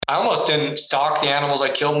I almost didn't stalk the animals I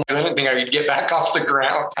killed. I didn't think I could get back off the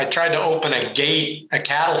ground. I tried to open a gate, a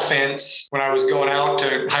cattle fence, when I was going out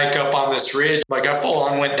to hike up on this ridge. Like I full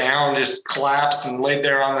on went down, just collapsed and laid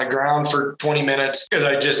there on the ground for 20 minutes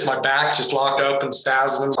because my back just locked up and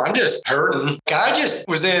spasmed. I'm just hurting. I just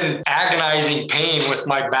was in agonizing pain with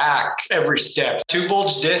my back every step. 2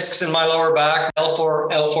 bulged discs in my lower back,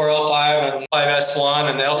 L4, L5, and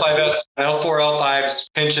 5S1, and the L4, L5's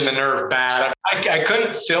pinching the nerve bad. I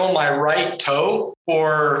couldn't feel my right toe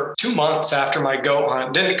for 2 months after my goat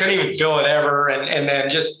hunt. Couldn't even feel it ever. And then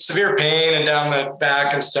just severe pain and down the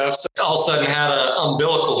back and stuff. So all of a sudden had an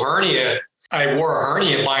umbilical hernia. I wore a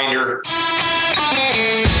hernia binder.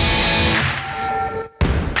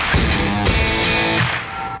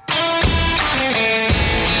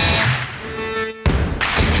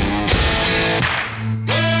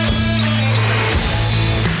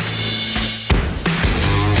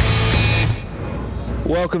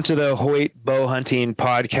 Welcome to the Hoyt Bow Hunting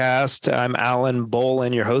Podcast. I'm Alan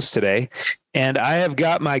Bolin, your host today, and I have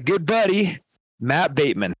got my good buddy, Matt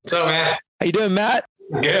Bateman. What's up, man? How you doing, Matt?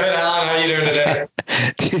 Good, Alan. How you doing today?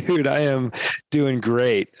 Dude, I am doing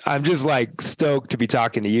great. I'm just like stoked to be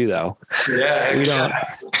talking to you, though. Yeah, we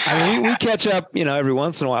catch up, every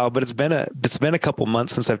once in a while, but it's been a couple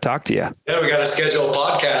months since I've talked to you. Yeah, we got to schedule a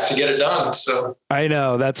podcast to get it done. So I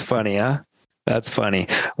know, that's funny, huh? That's funny.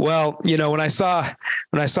 Well, when I saw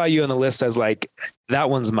you on the list, I was like, that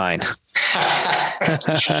one's mine. Good.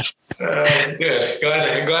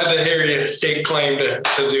 Glad to hear you stake claim to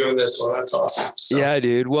doing this one. That's awesome. So. Yeah,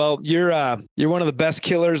 dude. Well, you're one of the best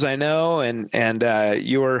killers I know. And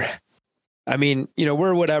we're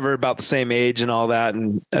whatever, about the same age and all that.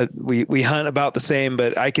 And we hunt about the same,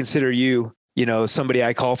 but I consider you, somebody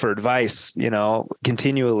I call for advice,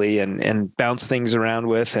 continually and bounce things around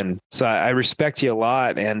with. And so I respect you a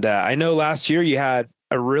lot. And I know last year you had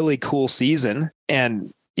a really cool season,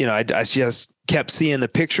 and, I just kept seeing the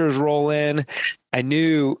pictures roll in. I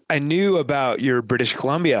knew about your British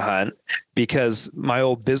Columbia hunt because my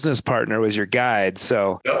old business partner was your guide.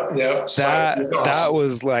 So yep. That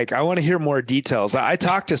was like, I want to hear more details. I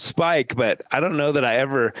talked to Spike, but I don't know that I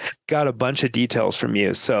ever got a bunch of details from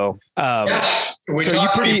you. So, we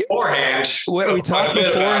talked beforehand. We talked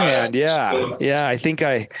beforehand. Yeah. Yeah. I think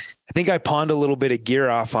I pawned a little bit of gear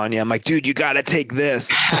off on you. I'm like, dude, you got to take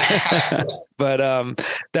this. But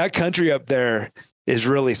that country up there is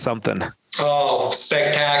really something. Oh,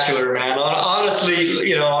 spectacular, man.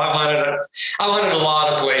 Honestly, I've hunted a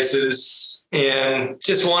lot of places, and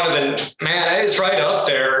just one of it's right up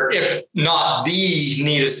there, if not the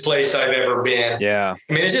neatest place I've ever been. Yeah.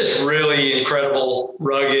 I mean, it's just really incredible,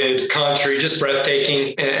 rugged country, just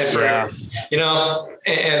breathtaking. And that's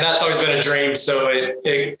always been a dream. So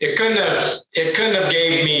it couldn't have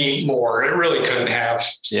gave me more. It really couldn't have.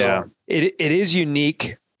 So. Yeah. It is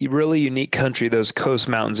unique. Really unique country, those coast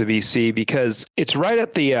mountains of BC, because it's right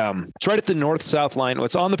at the north-south line.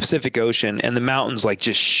 It's on the Pacific Ocean, and the mountains like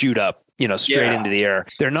just shoot up, straight into the air.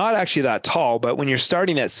 They're not actually that tall, but when you're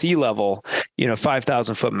starting at sea level,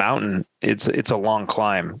 5,000 foot mountain, it's a long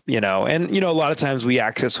climb, and a lot of times we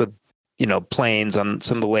access with, planes on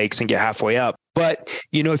some of the lakes and get halfway up. But,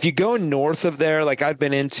 if you go north of there, like I've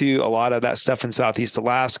been into a lot of that stuff in Southeast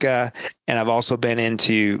Alaska, and I've also been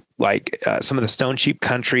into some of the Stone Sheep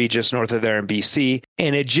country just north of there in BC.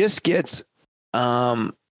 And it just gets,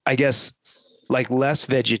 I guess, like less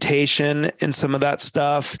vegetation in some of that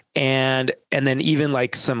stuff. And then even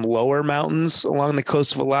like some lower mountains along the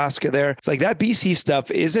coast of Alaska there. It's like that BC stuff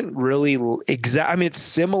isn't really exact. I mean, it's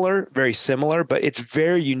similar, very similar, but it's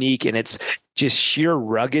very unique, and it's just sheer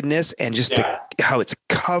ruggedness and just how it's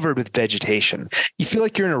covered with vegetation. You feel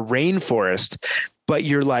like you're in a rainforest, but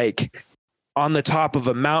you're like on the top of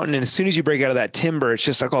a mountain. And as soon as you break out of that timber, it's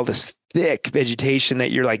just like all this thick vegetation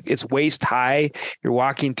that you're like, it's waist high. You're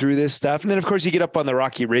walking through this stuff. And then of course you get up on the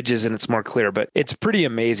rocky ridges and it's more clear, but it's pretty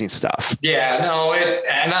amazing stuff. Yeah, no,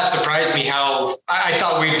 and that surprised me how I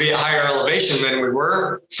thought we'd be at higher elevation than we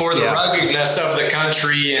were for the ruggedness of the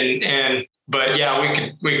country. But yeah,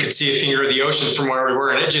 we could see a finger of the ocean from where we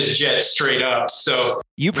were, and it just jets straight up. So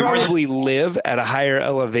you probably live at a higher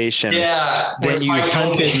elevation than you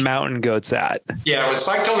hunted mountain goats at. Yeah, when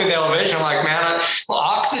Spike told me the elevation, I'm like, man,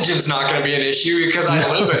 oxygen's not going to be an issue because I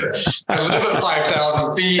live at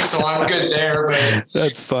 5,000 feet, so I'm good there. But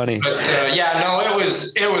that's funny. But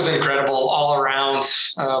it was incredible all around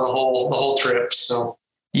the whole trip. So.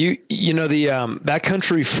 That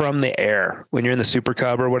country from the air, when you're in the Super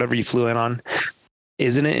Cub or whatever you flew in on,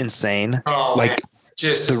 isn't it insane? Oh, like man.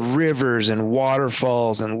 Just the rivers and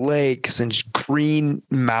waterfalls and lakes and green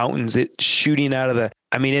mountains, it shooting out of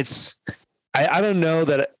I don't know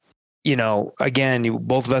that again,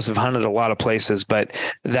 both of us have hunted a lot of places, but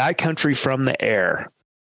that country from the air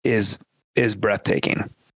is breathtaking.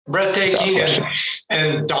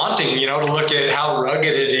 And daunting, to look at how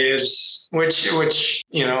rugged it is, which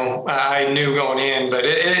I knew going in, but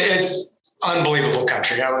it's unbelievable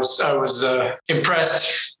country. I was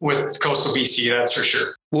impressed with coastal BC, that's for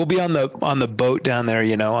sure. We'll be on the boat down there,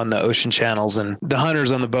 on the ocean channels, and the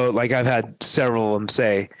hunters on the boat, like I've had several of them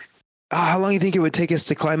say, "Oh, how long do you think it would take us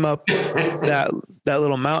to climb up that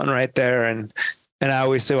little mountain right there?" And I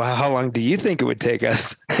always say, "Well, how long do you think it would take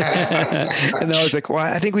us?" And they're always like, "Well,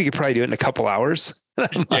 I think we could probably do it in a couple hours."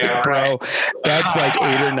 I'm like, bro, that's like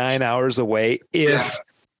 8 or 9 hours away.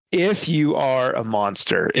 If you are a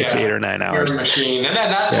monster, it's 8 or 9 hours. You're a machine. And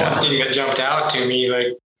that's one thing that jumped out to me.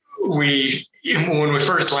 Like when we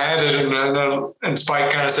first landed and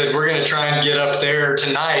Spike kind of said, "We're going to try and get up there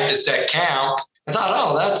tonight to set camp." I thought,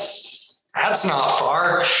 "Oh, that's not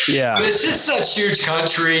far." Yeah. But it's just such huge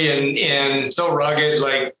country and so rugged.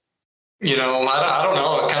 Like, I don't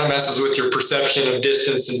know. It kind of messes with your perception of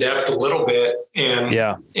distance and depth a little bit. And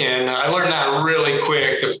I learned that really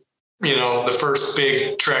quick. The first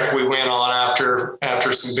big trek we went on after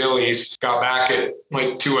some billies, got back at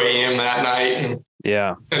like 2 a.m. that night and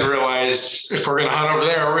realized if we're going to hunt over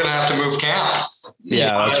there, we're going to have to move camp.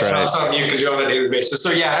 Yeah, that's right. Not something you can do on a daily basis.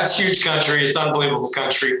 So it's huge country. It's unbelievable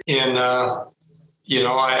country. And,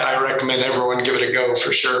 I recommend everyone give it a go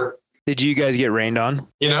for sure. Did you guys get rained on?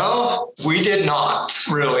 We did not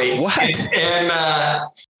really. What? And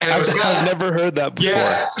I've never heard that before.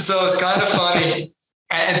 Yeah. So it's kind of funny.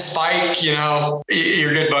 And Spike, your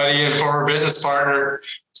good buddy and former business partner,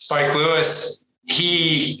 Spike Lewis,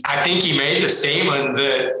 I think he made the statement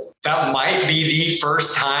that might be the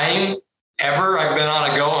first time ever I've been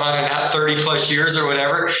on a go hunt in 30 plus years or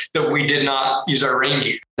whatever that we did not use our rain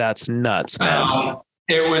gear. That's nuts, man.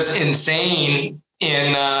 It was insane.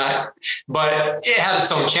 But it had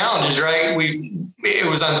its own challenges, right? It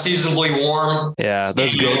was unseasonably warm. Yeah,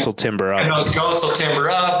 those goats will timber up.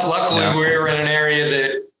 Luckily, we were in an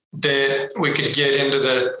area that we could get into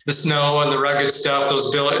the snow and the rugged stuff.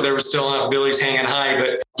 There was still enough billies hanging high,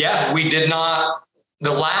 but we did not.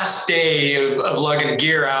 The last day of lugging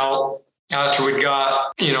gear out, after we'd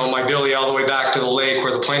got, my billy all the way back to the lake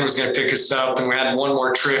where the plane was going to pick us up, and we had one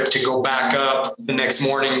more trip to go back up the next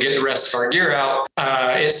morning and get the rest of our gear out,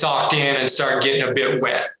 it socked in and started getting a bit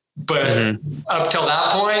wet. But up till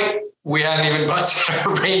that point, we hadn't even busted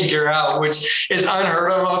our rain gear out, which is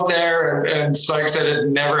unheard of up there. And Spike said it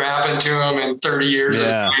never happened to him in 30 years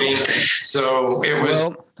of training. So it was.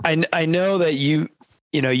 Well, I know that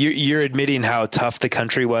you're admitting how tough the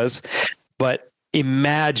country was, but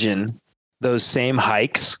imagine those same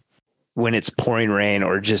hikes when it's pouring rain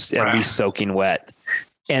or just at least soaking wet.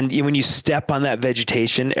 And when you step on that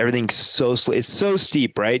vegetation, everything's it's so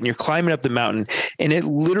steep, right? And you're climbing up the mountain, and it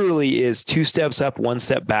literally is 2 steps up, 1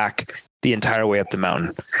 step back the entire way up the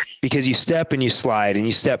mountain, because you step and you slide and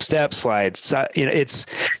you step, slide. So, it's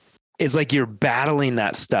like you're battling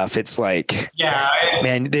that stuff. It's like,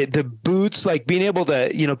 man, the boots, like being able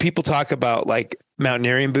to, people talk about like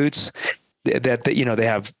mountaineering boots that they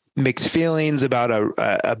have mixed feelings about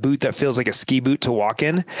a boot that feels like a ski boot to walk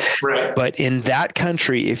in. Right. But in that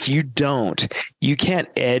country, if you can't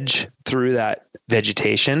edge through that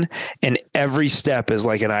vegetation, and every step is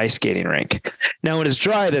like an ice skating rink. Now, when it's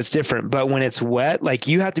dry, that's different. But when it's wet, like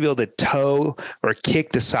you have to be able to toe or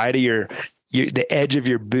kick the side of the edge of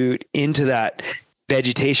your boot into that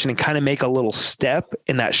vegetation and kind of make a little step,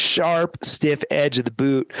 and that sharp, stiff edge of the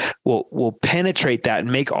boot will penetrate that and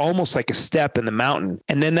make almost like a step in the mountain.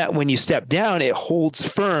 And then that when you step down, it holds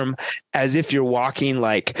firm as if you're walking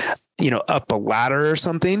like, up a ladder or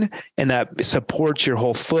something, and that supports your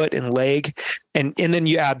whole foot and leg. And then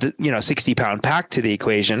you add the, 60-pound pack to the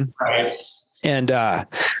equation. Right. And,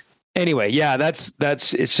 anyway, that's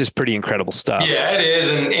it's just pretty incredible stuff. Yeah, it is.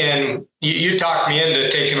 And you talked me into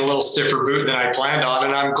taking a little stiffer boot than I planned on.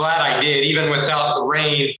 And I'm glad I did, even without the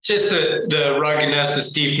rain, just the ruggedness, the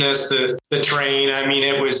steepness, the terrain. I mean,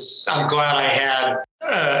 I'm glad I had,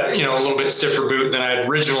 a little bit stiffer boot than I had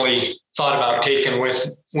originally thought about taking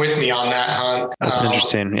with me on that hunt. That's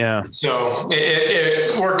interesting. Yeah. So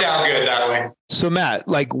it worked out good that way. So Matt,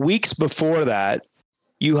 like weeks before that,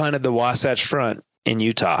 you hunted the Wasatch Front in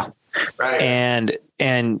Utah. Right.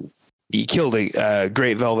 And you killed a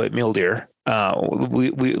great velvet mule deer.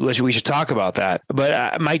 We should talk about that.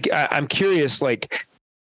 But Mike, I'm curious, like,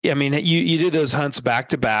 I mean, you did those hunts back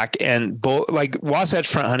to back, and both, like, Wasatch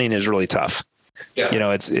Front hunting is really tough. Yeah.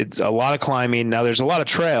 It's a lot of climbing. Now there's a lot of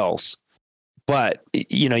trails, but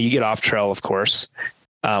you get off trail, of course.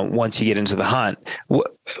 once you get into the hunt.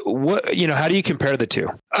 What how do you compare the two?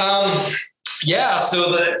 Yeah.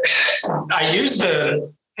 So I use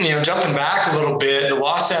jumping back a little bit, the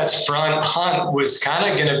Wasatch Front hunt was kind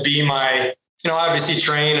of going to be my, obviously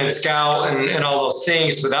train and scout and all those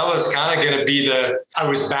things, but that was kind of going to be I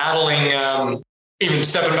was battling, even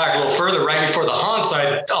stepping back a little further, right before the hunts,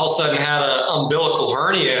 I all of a sudden had an umbilical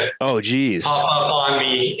hernia. Oh, geez. Pop up on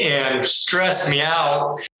me and stressed me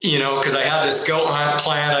out, because I had this goat hunt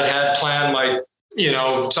planned. I'd had planned my,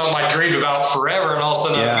 something I dreamed about forever. And all of a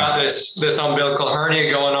sudden I've got this umbilical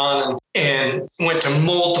hernia going on and went to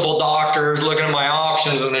multiple doctors looking at my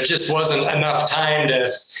options. And there just wasn't enough time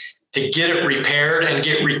to get it repaired and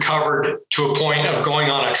get recovered to a point of going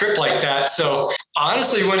on a trip like that. So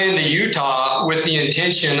honestly went into Utah with the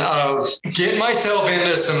intention of getting myself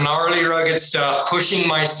into some gnarly, rugged stuff, pushing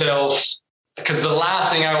myself, because the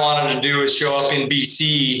last thing I wanted to do is show up in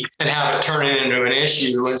BC and have it turn into an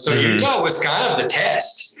issue. And so Utah was kind of the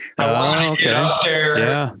test. I wanted to get up there.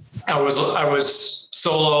 Yeah. I was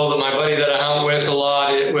solo. My buddy that I hung with a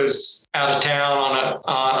lot, it was out of town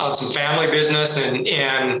on some family business.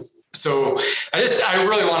 And so I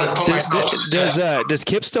really wanted to put myself. Does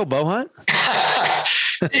Kip still bow hunt?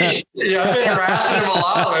 Yeah, I've been harassing him a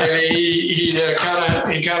lot lately. He kind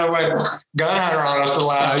of went gun hunter on us the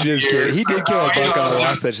last few years. He did kill a buck on the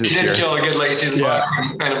Wasatch this year. He did kill a good late season buck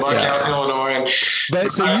and a buck out in Illinois.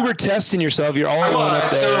 But so you were testing yourself. You're all alone up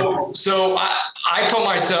there. So I put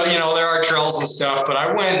myself. There are trails and stuff, but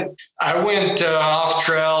I went off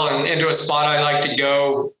trail and into a spot I like to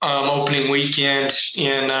go opening weekend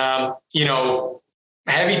in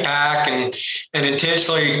heavy pack and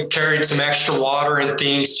intentionally carried some extra water and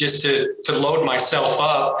things just to load myself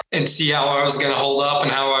up and see how I was going to hold up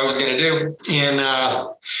and how I was going to do. And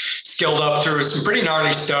skilled up through some pretty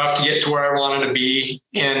gnarly stuff to get to where I wanted to be.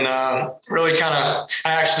 And really kind of,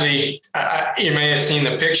 you may have seen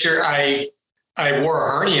the picture. I wore a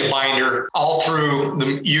hernia binder all through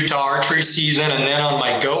the Utah archery season and then on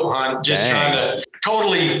my goat hunt, just trying to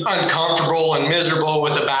totally uncomfortable and miserable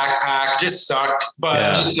with the backpack, just sucked,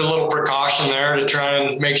 but just a little precaution there to try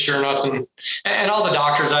and make sure nothing. And all the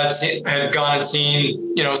doctors had gone and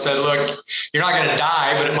seen, said, look, you're not going to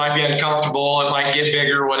die, but it might be uncomfortable. It might get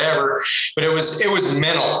bigger, whatever. But it was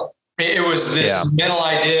mental. It was this mental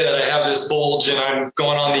idea that I have this bulge and I'm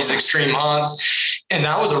going on these extreme hunts. And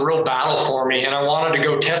that was a real battle for me. And I wanted to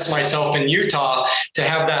go test myself in Utah to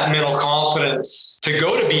have that mental confidence to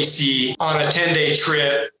go to BC on a 10-day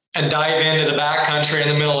trip and dive into the backcountry in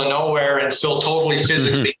the middle of nowhere and feel totally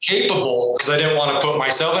physically capable, because I didn't want to put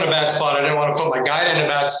myself in a bad spot. I didn't want to put my guide in a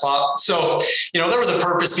bad spot. So, there was a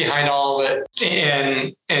purpose behind all of it.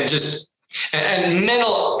 And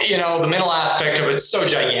mental, the mental aspect of it's so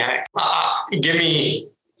gigantic. Give me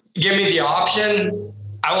the option.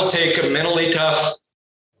 I will take a mentally tough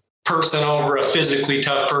person over a physically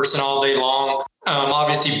tough person all day long.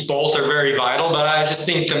 Obviously both are very vital, but I just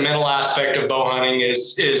think the mental aspect of bow hunting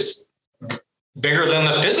is bigger than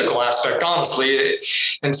the physical aspect, honestly.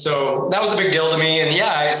 And so that was a big deal to me.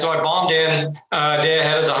 And so I bombed in a day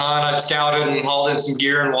ahead of the hunt. I'd scouted and hauled in some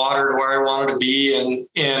gear and water to where I wanted to be and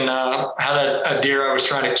had a deer I was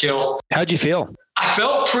trying to kill. How'd you feel? I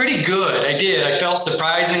felt pretty good. I did. I felt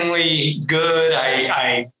surprisingly good.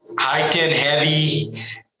 I hiked in heavy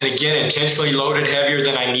and again, intentionally loaded heavier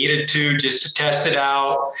than I needed to just to test it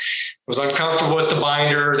out. Was uncomfortable with the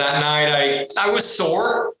binder that night. I was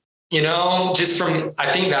sore, just from,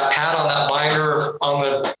 I think that pat on that binder on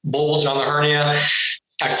the bulge on the hernia.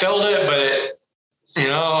 I felt it, but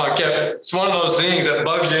it's one of those things that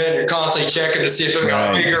bugs you and you're constantly checking to see if it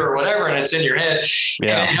got bigger or whatever, and it's in your head.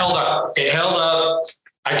 Yeah. And it held up.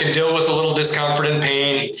 I can deal with a little discomfort and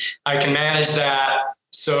pain. I can manage that.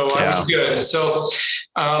 So I was good. So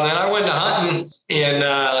then I went to hunting, and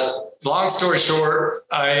long story short,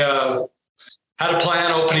 I had a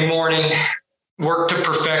plan opening morning, worked to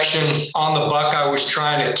perfection on the buck I was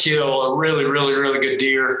trying to kill, a really, really, really good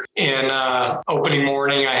deer. And opening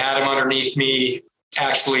morning, I had him underneath me.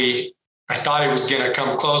 Actually, I thought he was going to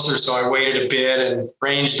come closer, so I waited a bit and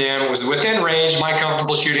ranged him. Was within range, my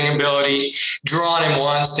comfortable shooting ability. Drew on him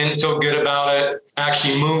once, didn't feel good about it.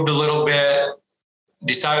 Actually moved a little bit.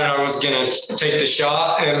 Decided I was going to take the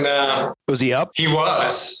shot. And was he up? He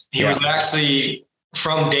was. He was actually,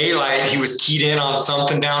 from daylight, he was keyed in on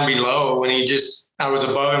something down below, and I was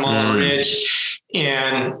above him on the ridge,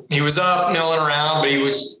 and he was up milling around, but he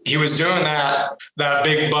was doing that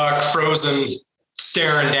big buck frozen,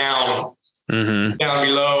 staring down down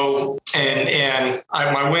below, and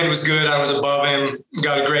my wind was good. I was above him,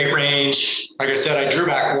 got a great range. Like I said, I drew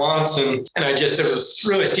back once, and it was a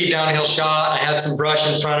really steep downhill shot. I had some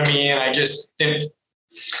brush in front of me, and I just didn't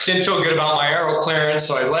feel good about my arrow clearance.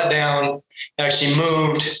 So I let down, actually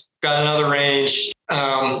moved, got another range,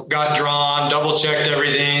 got drawn, double checked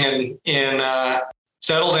everything, and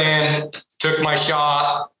settled in, took my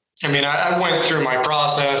shot. I mean, I went through my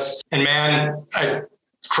process, and man, I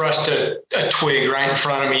crushed a twig right in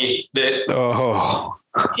front of me that,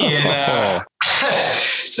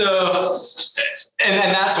 so, and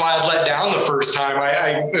then that's why I let down the first time.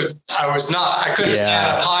 I couldn't stand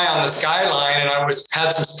up high on the skyline, and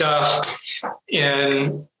had some stuff,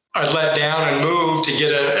 and I let down and moved to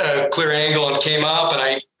get a clear angle and came up,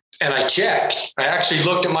 and I checked. I actually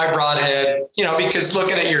looked at my broadhead, because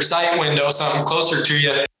looking at your sight window, something closer to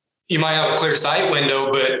you, you might have a clear sight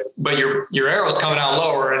window, but your arrow's coming out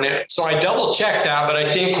lower. So I double checked that, but I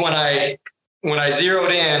think when I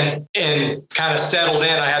zeroed in and kind of settled in,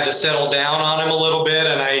 I had to settle down on him a little bit,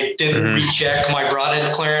 and I didn't recheck my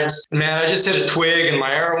broadhead clearance. Man, I just hit a twig, and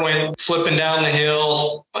my arrow went flipping down the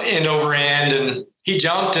hill end over end, and he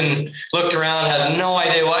jumped and looked around, had no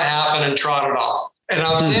idea what happened, and trotted off. And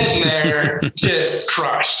I'm sitting there just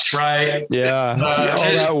crushed, right? Yeah. All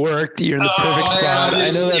that worked. You're in the perfect spot. I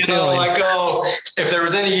know that feeling. If there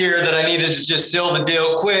was any year that I needed to just seal the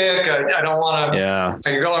deal quick, I don't want to. Yeah.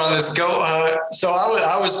 I'm going on this goat hunt. So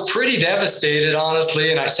I was pretty devastated, honestly.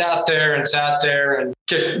 And I sat there and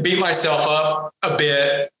beat myself up a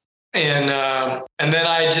bit. And then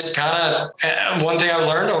I just one thing I've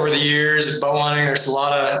learned over the years bow hunting, there's a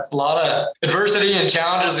lot of adversity and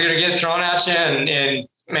challenges that are going to get thrown at you. And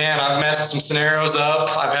man, I've messed some scenarios up.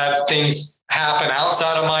 I've had things happen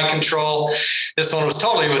outside of my control. This one was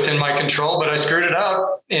totally within my control, but I screwed it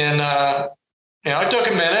up. And, I took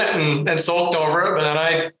a minute and sulked over it, but then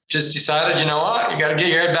I just decided, you know what, you got to get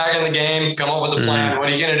your head back in the game, come up with a plan. What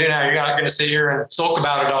are you going to do now? You're not going to sit here and sulk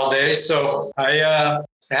about it all day. So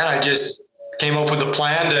I just came up with a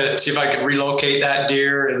plan to see if I could relocate that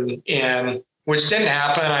deer, and which didn't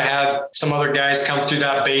happen. I had some other guys come through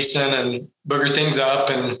that basin and booger things up,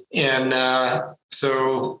 and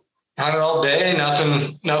so hunted all day.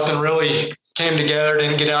 Nothing really came together.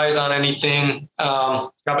 Didn't get eyes on anything.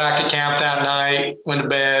 Got back to camp that night. Went to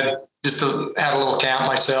bed. Had a little camp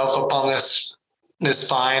myself up on this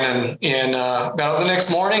spine, and got up the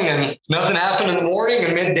next morning, and nothing happened in the morning.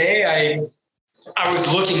 And midday, I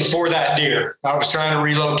was looking for that deer. I was trying to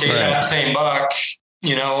relocate that same buck,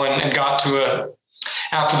 and got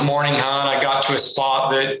after the morning hunt, I got to a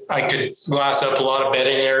spot that I could glass up a lot of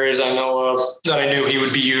bedding areas I know of that I knew he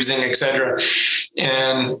would be using, et cetera.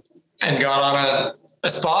 And got on a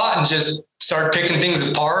spot and just started picking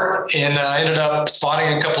things apart. And I ended up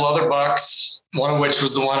spotting a couple other bucks, one of which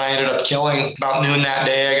was the one I ended up killing about noon that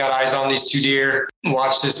day. I got eyes on these two deer,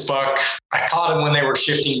 watched this buck. I caught him when they were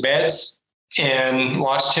shifting beds, and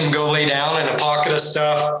watched him go lay down in a pocket of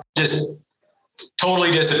stuff, just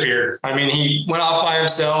totally disappeared. I mean, he went off by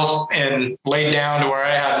himself and laid down to where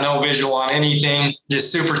I had no visual on anything,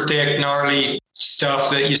 just super thick, gnarly stuff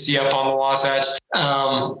that you see up on the Wasatch.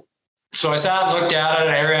 So I sat and looked at it,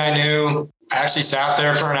 an area I knew. I actually sat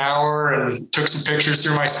there for an hour and took some pictures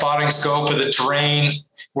through my spotting scope of the terrain,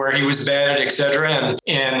 where he was bedded, et cetera.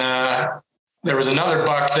 And there was another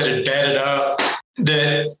buck that had bedded up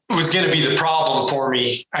that was going to be the problem for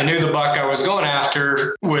me. I knew the buck I was going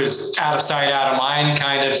after was out of sight, out of mind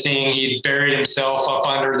kind of thing. He'd buried himself up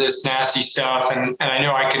under this nasty stuff. And I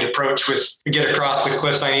knew I could get across the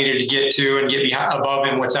cliffs I needed to get to and get above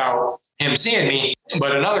him without him seeing me.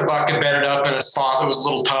 But another buck had bedded up in a spot that was a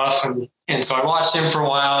little tough. And so I watched him for a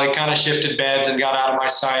while. He kind of shifted beds and got out of my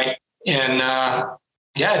sight. And,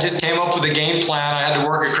 I just came up with a game plan. I had to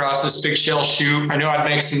work across this big shell chute. I knew I'd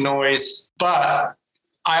make some noise, but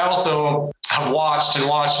I also have watched a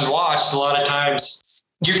lot of times.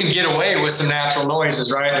 You can get away with some natural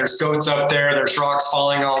noises, right? There's goats up there. There's rocks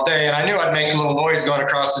falling all day. And I knew I'd make a little noise going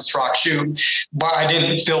across this rock chute, but I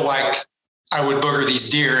didn't feel like I would booger these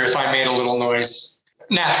deer if I made a little noise,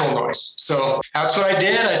 natural noise. So that's what I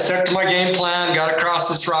did. I stuck to my game plan, got across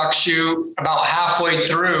this rock chute. About halfway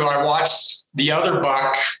through, I watched the other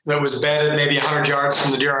buck that was bedded maybe 100 yards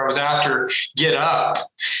from the deer I was after get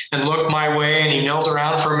up and look my way, and he milled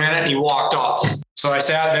around for a minute and he walked off. So I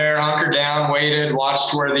sat there, hunkered down, waited,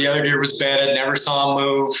 watched where the other deer was bedded, never saw him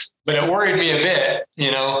move, but it worried me a bit,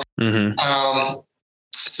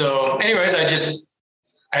 So anyways, I just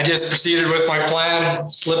proceeded with my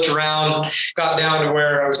plan, slipped around, got down to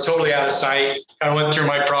where I was totally out of sight. I went through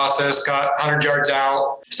my process, got 100 yards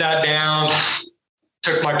out, sat down,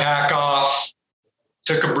 took my pack off,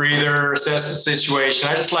 took a breather, assessed the situation.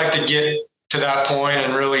 I just like to get to that point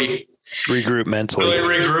and really regroup mentally.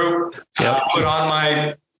 Really regroup. Yep. Put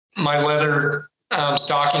on my leather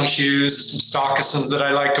stocking shoes, some stockings that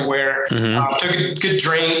I like to wear. Mm-hmm. Took a good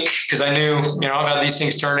drink because I knew, I've had these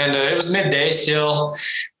things turn into. It was midday still.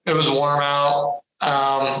 It was warm out.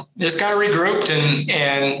 Just kind of regrouped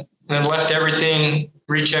and then left everything.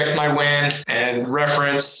 Rechecked my wind and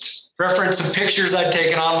referenced some pictures I'd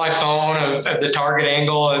taken on my phone of the target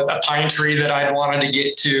angle, a pine tree that I'd wanted to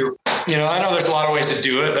get to. I know there's a lot of ways to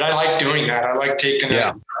do it, but I like doing that. I like taking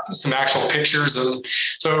some actual pictures. And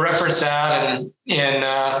so I referenced that. And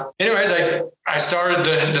anyways, I started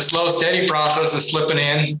the slow, steady process of slipping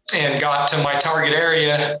in and got to my target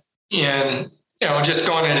area and, just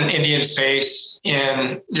going in an Indian space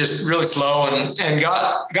and just really slow and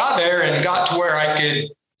got there and got to where I could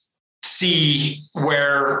see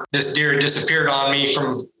where this deer had disappeared on me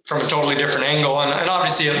from a totally different angle. And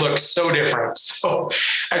obviously it looks so different. So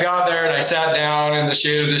I got there and I sat down in the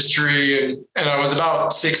shade of this tree and I was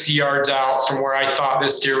about 60 yards out from where I thought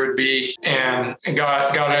this deer would be and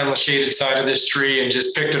got on the shaded side of this tree and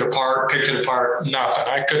just picked it apart, nothing.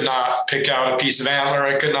 I could not pick out a piece of antler.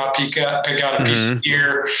 I could not pick out a piece of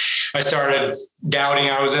deer. I started doubting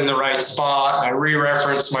I was in the right spot. I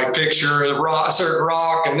re-referenced my picture of a certain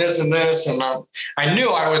rock and this. And I knew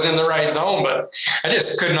I was in the right zone, but I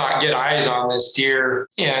just could not get eyes on this deer.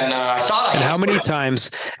 And I thought how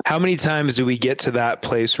many times do we get to that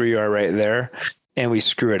place where you are right there and we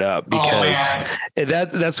screw it up? Because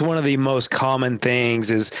that's one of the most common things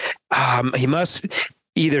is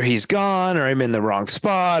either he's gone or I'm in the wrong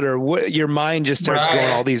spot or what, your mind just starts going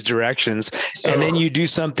all these directions. So, and then you do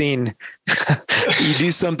something,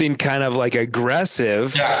 kind of like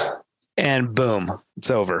aggressive and boom,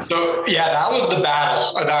 it's over. So that was the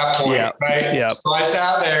battle at that point, right? Yeah. So I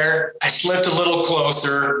sat there, I slipped a little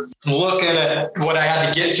closer, looking at what I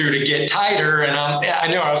had to get through to get tighter. And I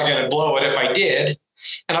knew I was going to blow it if I did.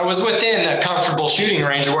 And I was within a comfortable shooting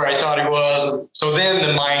range of where I thought he was. So then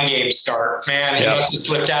the mind games start. Man, he must have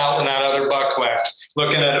slipped out when that other buck left.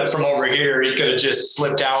 Looking at it from over here, he could have just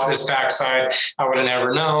slipped out this backside. I would have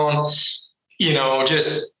never known.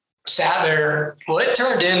 Just sat there. Well, it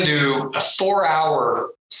turned into a 4-hour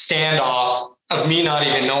standoff of me not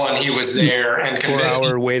even knowing he was there and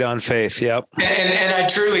 4-hour wait on faith. Yep. And I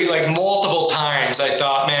truly, like multiple times, I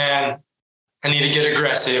thought, man, I need to get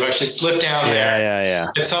aggressive. I should slip down there.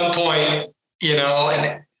 Yeah. At some point,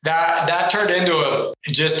 and that turned into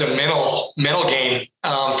just a mental game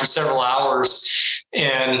for several hours.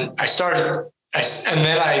 And I'm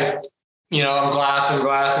glassing.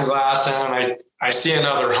 And I see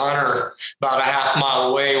another hunter about a half mile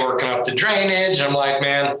away working up the drainage. I'm like,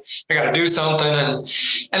 man, I got to do something. And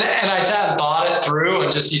I sat and thought it through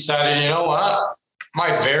and just decided, you know what?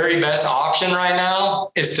 My very best option right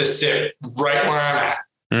now is to sit right where I'm at.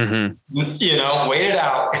 Mm-hmm. Wait it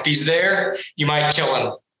out. If he's there, you might kill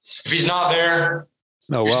him. If he's not there,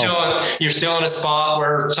 you're still in a spot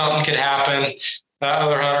where something could happen. That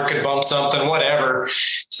other hunter could bump something, whatever.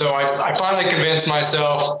 So I finally convinced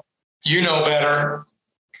myself, you know better.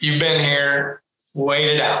 You've been here.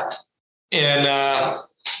 Wait it out. And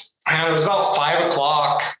it was about 5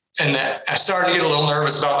 o'clock. And I started to get a little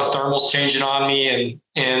nervous about the thermals changing on me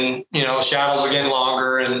and shadows are getting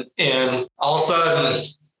longer. And all of a sudden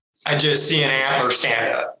I just see an antler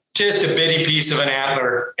stand up, just a bitty piece of an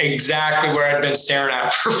antler, exactly where I'd been staring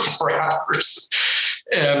at for 4 hours.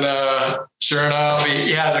 And sure enough,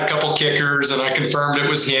 he had a couple kickers and I confirmed it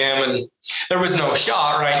was him. And there was no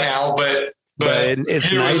shot right now, but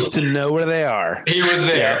it's nice to know where they are. He was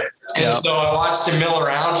there. Yeah. And so I watched him mill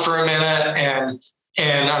around for a minute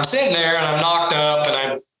and I'm sitting there and I'm knocked up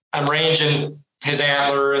and I'm ranging his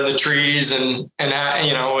antler in the trees and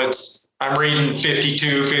I'm reading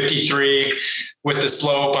 52, 53 with the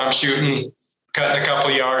slope. I'm shooting, cutting a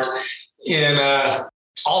couple yards and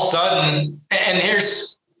all of a sudden, and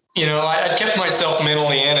here's, I kept myself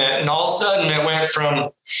mentally in it and all of a sudden it went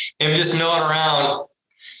from him just milling around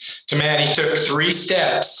to, man, he took 3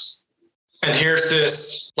 steps and here's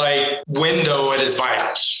this like window at his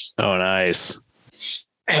vitals. Oh, nice.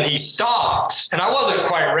 And he stopped and I wasn't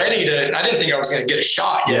quite ready I didn't think I was going to get a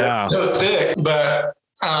shot yet. Yeah. So thick, but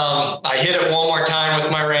I hit it one more time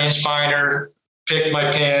with my rangefinder, picked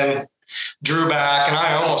my pin, drew back, and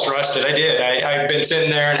I almost rushed it. I did. I've been sitting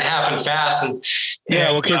there and it happened fast.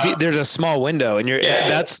 Because there's a small window and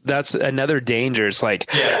that's another danger. It's like,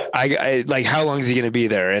 I like, how long is he going to be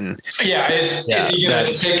there? And is he going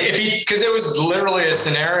to take, because it was literally a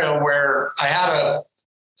scenario where I had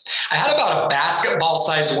I had about a basketball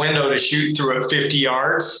sized window to shoot through at 50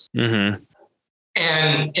 yards. Mm-hmm.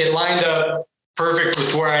 And it lined up perfect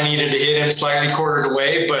with where I needed to hit him, slightly quartered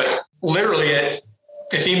away. But literally,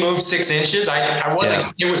 if he moved 6 inches, I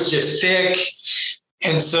wasn't, it was just thick.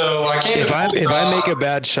 And so I can't. If I make a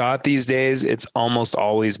bad shot these days, it's almost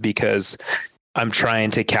always because I'm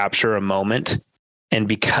trying to capture a moment. And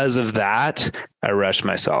because of that, I rush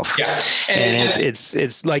myself. Yeah. And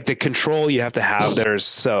it's like the control you have to have there is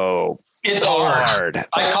so hard.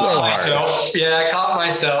 I caught myself. Yeah, I caught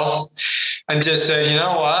myself and just said, you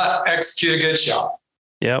know what? Execute a good shot.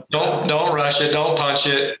 Yep. Don't rush it. Don't punch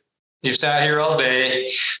it. You've sat here all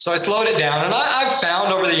day. So I slowed it down. And I've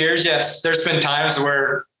found over the years, yes, there's been times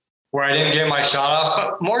where I didn't get my shot off,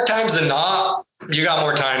 but more times than not, you got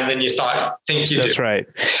more time than you think you do. That's right.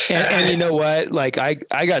 And you know what? Like I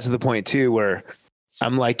got to the point too, where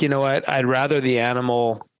I'm like, you know what? I'd rather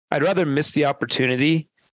miss the opportunity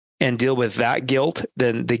and deal with that guilt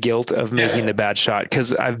than the guilt of making the bad shot.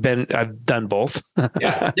 Cause I've done both.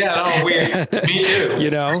 Yeah. No, me too. You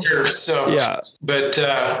know? Sure. So, yeah. But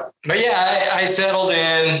yeah, I settled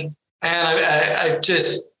in and I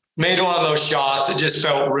just made one of those shots. It just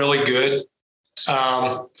felt really good.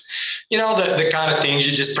 You know, the kind of things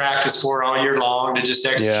you just practice for all year long to just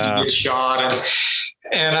execute a good shot.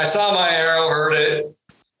 And I saw my arrow, heard it,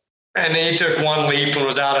 and he took one leap and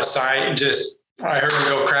was out of sight. And I heard him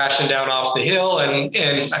go crashing down off the hill, and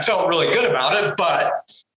I felt really good about it,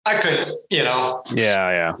 but I couldn't, you know.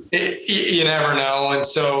 Yeah. You never know. And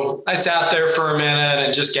so I sat there for a minute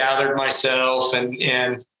and just gathered myself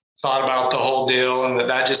and thought about the whole deal, and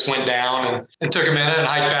that just went down and took a minute and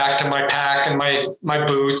hiked back to my pack and my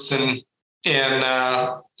boots. And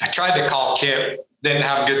I tried to call Kip, didn't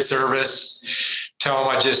have good service. Tell him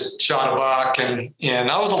I just shot a buck and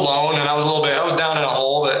I was alone and I was down in a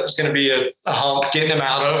hole that was going to be a hump getting him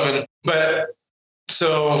out of. But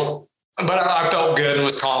I felt good and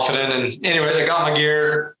was confident. And anyways, I got my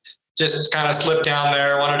gear, just kind of slipped down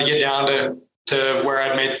there. Wanted to get down to where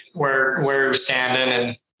I'd made, where he was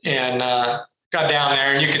standing and got down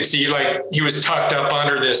there, and you could see like he was tucked up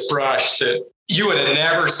under this brush that you would have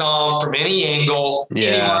never saw him from any angle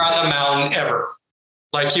anywhere on the mountain ever.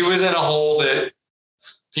 Like he was in a hole that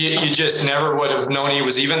you just never would have known he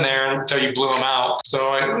was even there until you blew him out.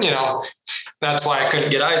 So, that's why I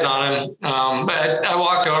couldn't get eyes on him. But I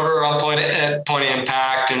walked over at point of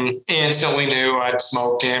impact and instantly knew I'd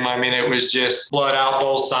smoked him. I mean, it was just blood out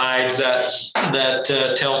both sides,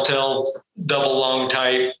 that telltale double lung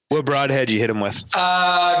type. What broadhead you hit him with?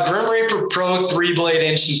 Grim Reaper Pro 3-blade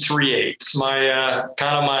inch and 3/8. My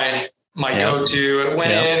kind of my go-to.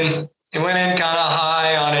 It went in kind of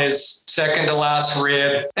high on his second to last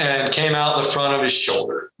rib and came out the front of his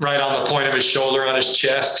shoulder, right on the point of his shoulder on his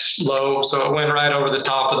chest lobe. So it went right over the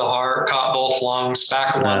top of the heart, caught both lungs,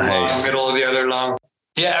 back of one lung, middle of the other lung.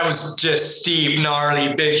 Yeah, it was just steep,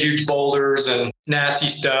 gnarly, big, huge boulders and nasty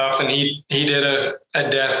stuff. And he did a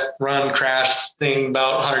death run crash thing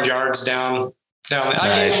about 100 yards down.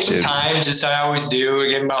 I gave him some time, I always do. I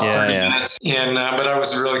gave him about 30 minutes. And but I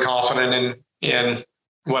was really confident in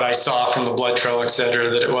what I saw from the blood trail, et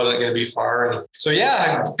cetera, that it wasn't going to be far. And so,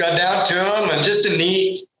 I got down to him, and just a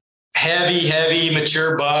neat, heavy,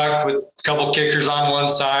 mature buck with a couple kickers on one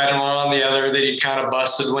side and one on the other that he kind of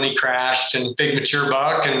busted when he crashed, and big mature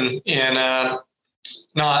buck and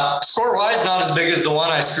not score wise, not as big as the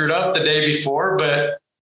one I screwed up the day before, but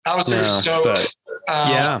I was stoked.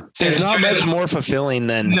 There's not much more fulfilling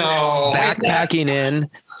than backpacking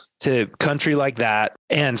in to country like that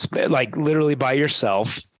and like literally by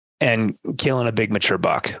yourself and killing a big mature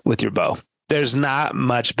buck with your bow. There's not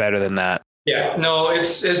much better than that. Yeah, no,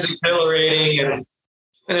 it's exhilarating and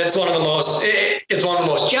it's one of the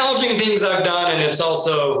most challenging things I've done. And it's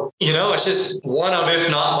also, it's just one of,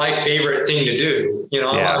 if not my favorite thing to do.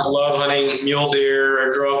 I love hunting mule deer.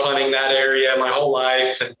 I grew up hunting that area my whole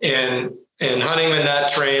life and hunting in that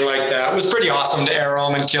terrain like that. It was pretty awesome to arrow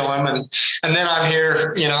him and kill him. And then I'm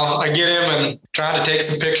here, I get him and trying to take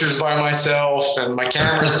some pictures by myself and my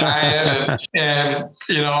camera's dying and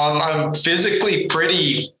I'm physically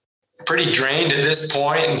pretty drained at this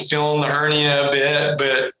point and feeling the hernia a bit,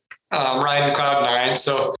 but riding cloud nine.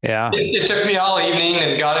 So it took me all evening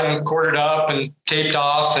and got him quartered up and taped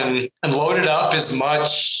off and loaded up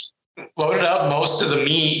most of the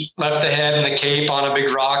meat, left the head and the cape on a big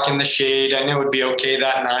rock in the shade. I knew it would be okay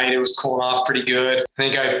that night. It was cooling off pretty good. I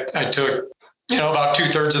think I took, about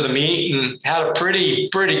 2/3 of the meat and had a pretty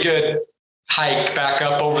good hike back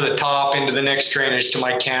up over the top into the next drainage to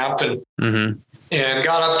my camp and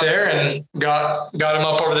got up there and got him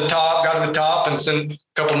up over the top, got to the top and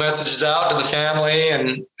couple messages out to the family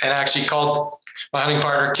and actually called my hunting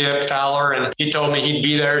partner, Kip Fowler, and he told me he'd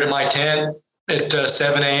be there to my tent at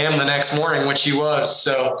 7 a.m. the next morning, which he was.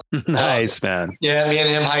 So nice, man. Yeah, me and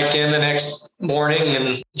him hiked in the next morning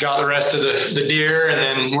and got the rest of the deer, and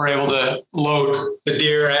then we're able to load the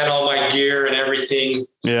deer and all my gear and everything.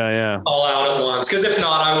 Yeah. All out at once. Because if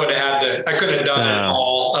not, I would have had to. I couldn't have done it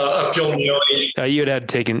all. A field muley. You'd had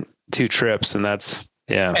taken 2 trips, and that's.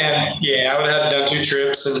 Yeah. And I would have done 2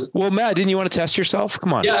 trips. And well, Matt, didn't you want to test yourself?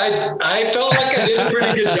 Come on. Yeah, I felt like I did a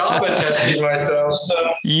pretty good job at testing myself.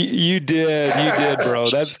 So you did, bro.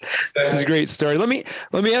 That's a great story. Let me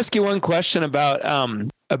ask you one question about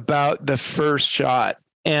the first shot.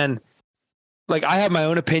 And like, I have my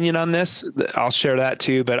own opinion on this. I'll share that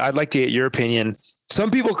too, but I'd like to get your opinion.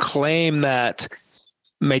 Some people claim that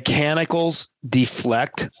mechanicals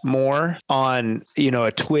deflect more on,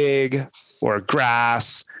 a twig or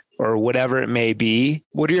grass or whatever it may be.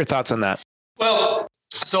 What are your thoughts on that? Well,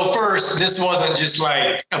 so first, this wasn't just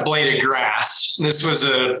like a blade of grass. This was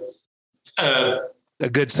a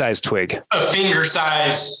good sized twig, a finger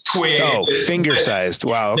sized twig. Oh, finger sized.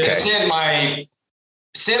 Wow. Okay. That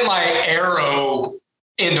sent my arrow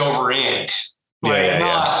end over end. Like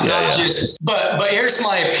not just, but here's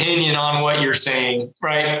my opinion on what you're saying,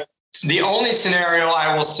 right? The only scenario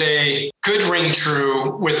I will say could ring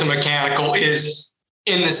true with a mechanical is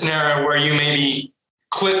in the scenario where you maybe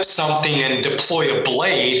clip something and deploy a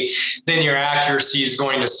blade, then your accuracy is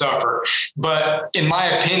going to suffer. But in my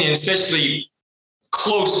opinion, especially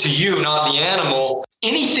close to you, not the animal,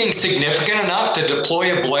 anything significant enough to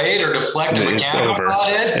deploy a blade or deflect a mechanical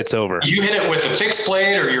broadhead, it's over. You hit it with a fixed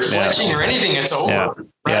blade or you're fletching or anything, it's over. Yeah.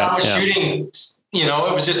 Right? I was shooting,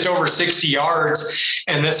 it was just over 60 yards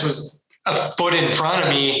and this was a foot in front of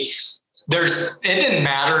me. It didn't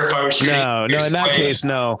matter if I was shooting. No, in that case,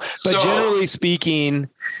 no. But generally speaking,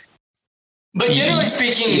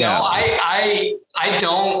 I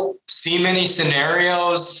don't see many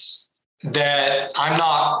scenarios that I'm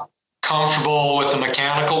not comfortable with a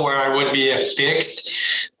mechanical where I would be a fixed.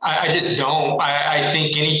 I just don't. I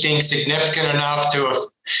think anything significant enough to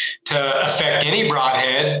affect any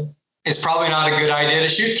broadhead is probably not a good idea to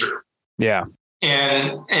shoot through. Yeah.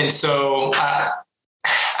 And so I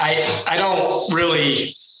don't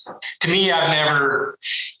really, to me, I've never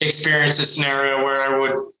experienced a scenario where I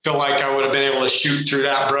would feel like I would have been able to shoot through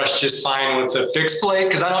that brush just fine with a fixed blade,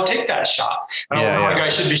 because I don't take that shot. I don't feel like I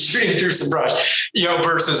should be shooting through some brush,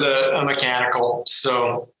 versus a mechanical.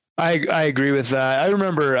 So I agree with that. I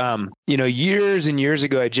remember, years and years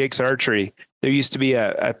ago at Jake's Archery, there used to be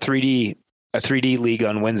a 3D league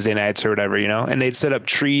on Wednesday nights or whatever, and they'd set up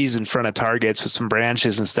trees in front of targets with some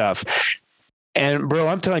branches and stuff. And bro,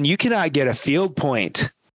 I'm telling you, you cannot get a field point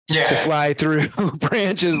to fly through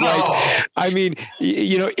branches. No. Like, I mean,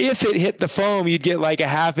 if it hit the foam, you'd get like a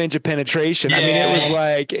half inch of penetration. Yeah. I mean,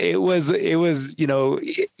 it was a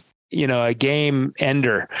game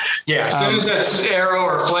ender. Yeah. As soon as that's arrow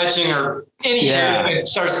or fletching or anything, it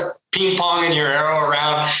starts ping ponging your arrow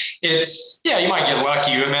around. You might get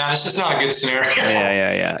lucky, but man, it's just not a good scenario.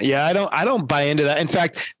 Yeah. I don't buy into that. In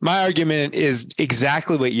fact, my argument is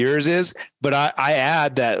exactly what yours is, but I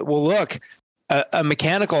add that, well, look, a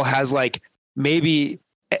mechanical has like maybe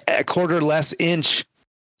a quarter less inch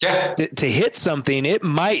to hit something. It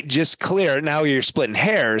might just clear. Now you're splitting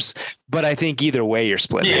hairs, but I think either way you're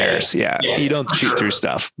splitting hairs. Yeah. You don't shoot through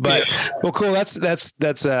stuff, but well, cool.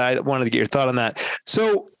 That's I wanted to get your thought on that.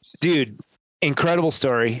 So dude, incredible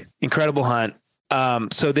story, incredible hunt.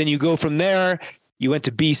 So then you go from there, you went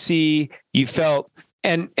to BC, you felt,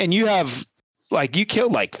 and you have like, you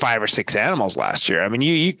killed like 5 or 6 animals last year. I mean,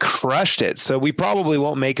 you crushed it. So we probably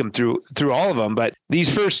won't make them through all of them, but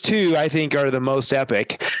these first 2, I think, are the most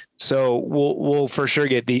epic. So we'll for sure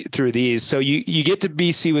get through these. So you get to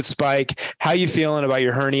BC with Spike. How you feeling about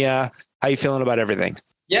your hernia? How you feeling about everything?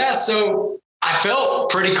 Yeah. So I felt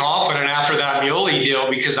pretty confident after that muley deal,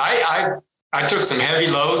 because I took some heavy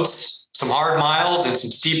loads, some hard miles and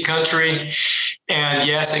some steep country. And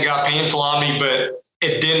yes, it got painful on me, but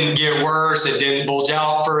it didn't get worse. It didn't bulge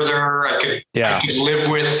out further. I could live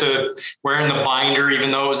with wearing the binder, even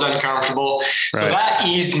though it was uncomfortable. Right. So that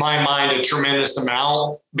eased my mind a tremendous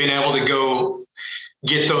amount, being able to go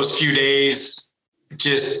get those few days,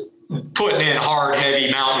 just putting in hard,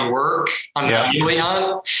 heavy mountain work on that muley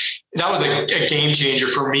hunt. That was a game changer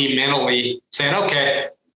for me mentally, saying, okay,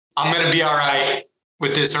 I'm going to be all right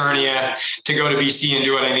with this hernia to go to BC and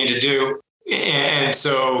do what I need to do. And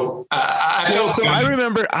so I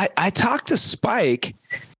remember I talked to Spike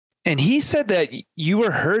and he said that you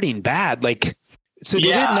were hurting bad. Like So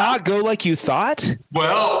did it not go like you thought?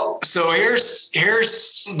 Well, so here's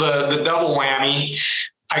the double whammy.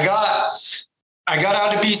 I got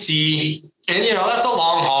out to BC, and that's a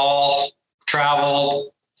long haul,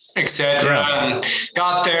 travel, etc. Yeah. And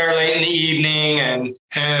got there late in the evening,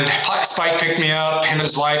 and Spike picked me up. Him and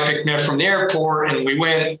his wife picked me up from the airport, and we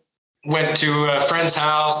went to a friend's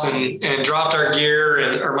house and dropped our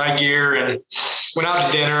gear or my gear and went out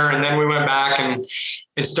to dinner, and then we went back and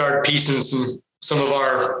started piecing some of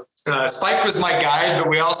our. Spike was my guide, but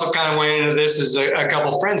we also kind of went into this as a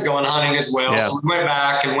couple friends going hunting as well. Yeah. So we went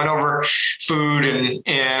back and went over food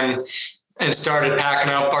and started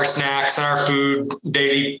packing up our snacks and our food,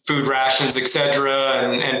 daily food rations, etc.,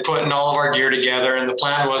 and putting all of our gear together. And the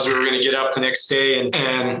plan was we were going to get up the next day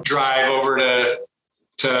and drive over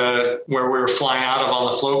to where we were flying out of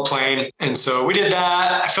on the float plane. And so we did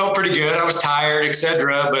that. I felt pretty good. I was tired,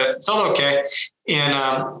 etc., but felt okay.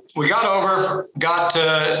 And we got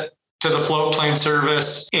to the float plane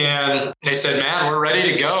service, and they said, "Man, we're ready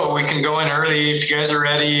to go. We can go in early if you guys are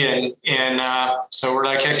ready." And so we're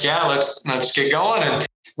like, "Heck yeah, let's get going." And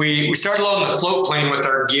we started loading the float plane with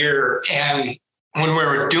our gear. And when we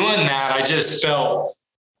were doing that, I just felt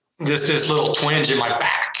just this little twinge in my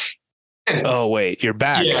back. And, oh wait, your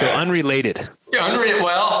back. Yeah. So unrelated.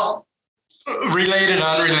 Yeah, related,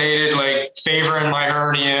 unrelated, like favoring my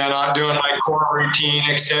hernia, not doing my core routine,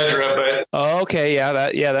 etc. But okay,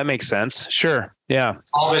 that makes sense. Sure, yeah.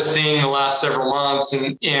 All this thing the last several months,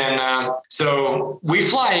 and so we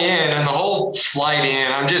fly in, and the whole flight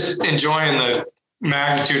in, I'm just enjoying the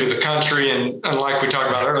magnitude of the country, and like we talked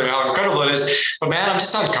about earlier, how incredible it is. But man, I'm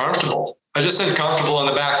just uncomfortable. I'm just uncomfortable in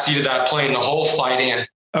the back seat of that plane the whole flight in.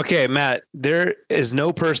 Okay, Matt, there is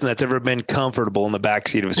no person that's ever been comfortable in the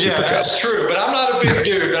backseat of a Super Cub. Yeah, that's true. But I'm not a big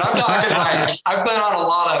dude. But I'm talking like I've been on a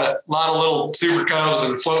lot of little Super Cubs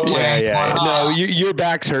and float planes. Yeah. No, your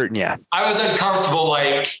back's hurting you. I was uncomfortable.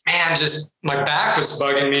 Like, man, just my back was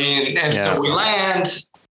bugging me. And so we land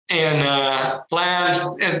in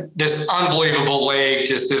this unbelievable lake,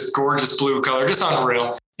 just this gorgeous blue color, just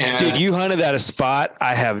unreal. And dude, you hunted at a spot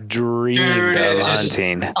I have dreamed of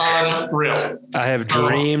hunting. Unreal. I have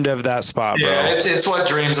dreamed of that spot, bro. Yeah, it's what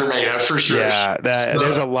dreams are made of, for sure. Yeah,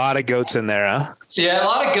 there's a lot of goats in there, huh? Yeah, a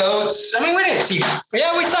lot of goats. I mean, we didn't see.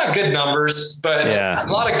 Yeah, we saw good numbers, but a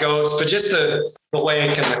lot of goats. But just the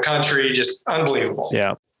lake and the country, just unbelievable.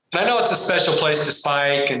 Yeah. And I know it's a special place to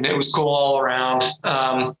spike, and it was cool all around.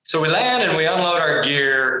 So we land and we unload our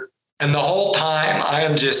gear. And the whole time I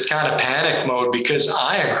am just kind of panic mode because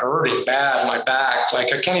I am hurting bad, my back.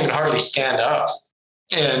 Like I can't even hardly stand up.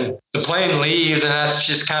 And the plane leaves, and that's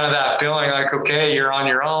just kind of that feeling like, okay, you're on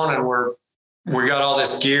your own, and we got all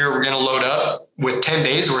this gear. We're going to load up with 10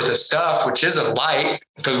 days worth of stuff, which isn't light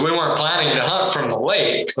because we weren't planning to hunt from the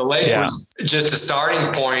lake. The lake was just a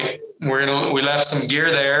starting point. We left some gear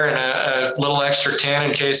there and a little extra tent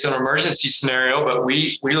in case of an emergency scenario, but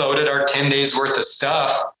we loaded our 10 days worth of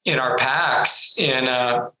stuff in our packs. And,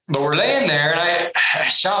 but we're laying there, and I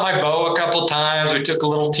shot my bow a couple of times. We took a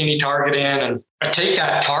little teeny target in, and I take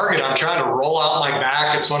that target. I'm trying to roll out my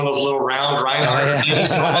back. It's one of those little round rhino things.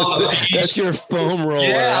 That's your foam roller.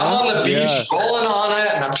 Yeah, I'm on the beach rolling on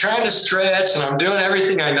it, and I'm trying to stretch, and I'm doing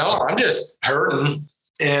everything I know. I'm just hurting.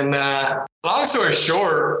 And long story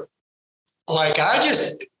short, like I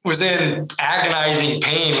just was in agonizing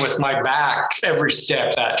pain with my back every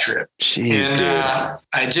step that trip. Jeez,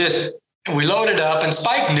 and we loaded up, and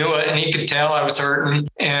Spike knew it, and he could tell I was hurting.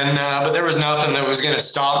 And but there was nothing that was going to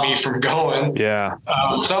stop me from going. Yeah.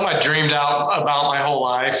 Something I dreamed out about my whole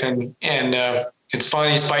life, and it's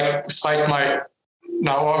funny. Spike might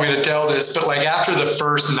not want me to tell this, but like after the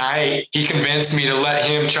first night, he convinced me to let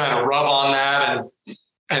him try to rub on that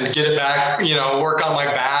and get it back, work on my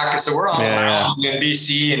back. So we're on the mountain in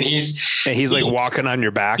BC, and he's like walking on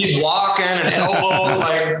your back. He's walking and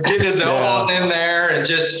like getting his elbows in there, and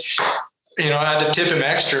just, I had to tip him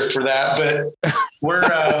extra for that. But we're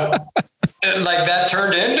like that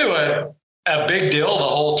turned into a big deal the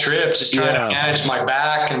whole trip, just trying to manage my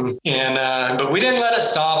back but we didn't let it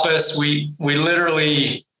stop us. We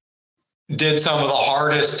literally did some of the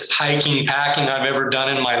hardest hiking, packing I've ever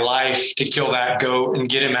done in my life to kill that goat and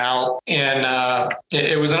get him out. And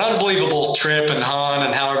it was an unbelievable trip and hunt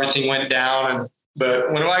and how everything went down.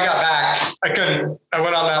 But when I got back, I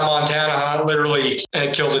went on that Montana hunt, literally,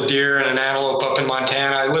 and killed a deer and an antelope up in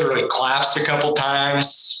Montana. I literally collapsed a couple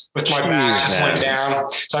times with my back just went down.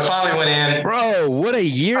 So I finally went in. Bro, what a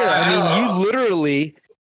year. I mean, you literally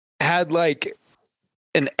had like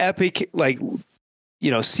an epic,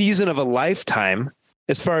 season of a lifetime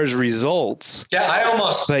as far as results. Yeah,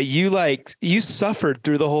 but you suffered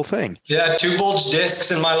through the whole thing. Yeah, 2 bulged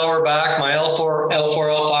discs in my lower back, my L4,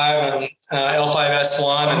 L5, and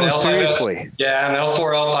L5S1. Oh, and seriously? Yeah, and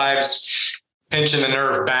L4, L5's pinching the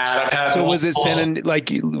nerve bad. So was it sending,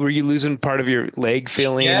 like, were you losing part of your leg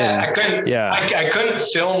feeling? Yeah, I couldn't. Yeah, I couldn't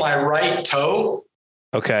feel my right toe.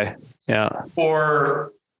 Okay. Yeah.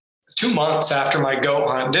 For 2 months after my goat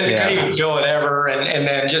hunt, couldn't even feel it ever, and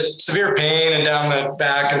then just severe pain and down the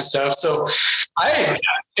back and stuff. So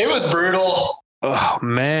it was brutal. Oh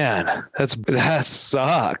man, that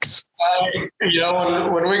sucks.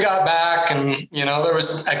 When we got back, and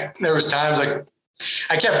there was times like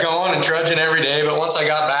I kept going and trudging every day, but once I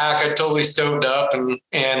got back, I totally stoved up, and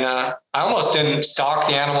I almost didn't stalk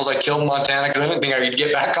the animals I killed in Montana because I didn't think I could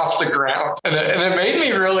get back off the ground. And it made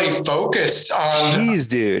me really focus on. Jeez,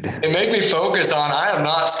 dude! It made me focus on I am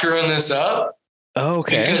not screwing this up.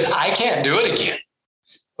 Okay. Because I can't do it again.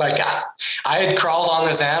 Like I had crawled on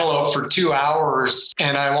this antelope for 2 hours,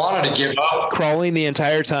 and I wanted to give up. Crawling the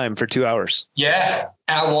entire time for 2 hours. Yeah,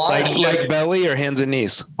 I wanted like belly or hands and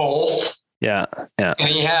knees. Both. Yeah. And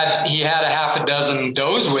he had a half a dozen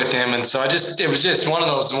does with him, and so it was just one of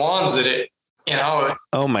those ones that it.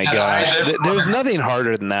 Oh my gosh! There's nothing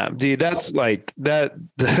harder than that, dude. That's like that.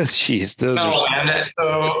 Jeez,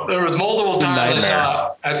 so there was multiple times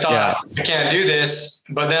I thought I can't do this,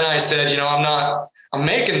 but then I said, I'm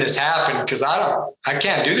making this happen because I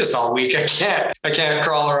can't do this all week. I can't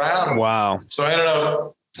crawl around. Wow. So I ended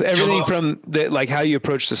up. So everything from like how you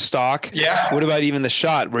approach the stalk. Yeah. What about even the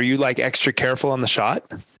shot? Were you like extra careful on the shot?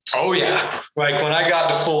 Oh yeah. Like when I got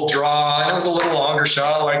to full draw, and it was a little longer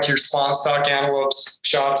shot, like your spawn stock antelope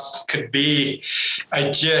shots could be. I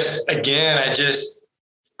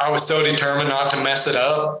was so determined not to mess it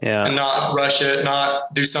up and not rush it,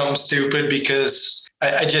 not do something stupid, because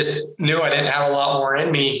I just knew I didn't have a lot more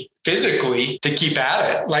in me physically to keep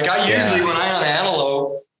at it. Like I usually, when I hunt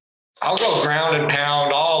antelope, I'll go ground and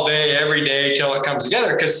pound all day, every day till it comes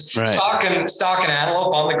together. Because stalking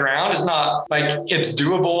antelope on the ground is not like, it's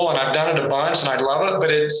doable, and I've done it a bunch and I love it, but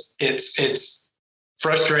it's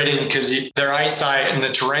frustrating because their eyesight and the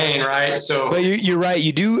terrain, right? So, but you're right.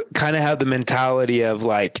 You do kind of have the mentality of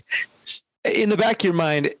like, in the back of your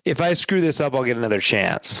mind, if I screw this up, I'll get another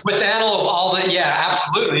chance. With antelope all day, yeah,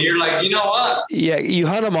 absolutely. You're like, you know what? Yeah, you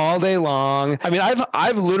hunt them all day long. I mean,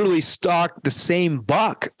 I've literally stalked the same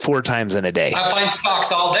buck 4 times in a day. I find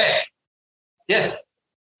stalks all day. Yeah.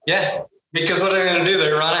 Because what are they going to do?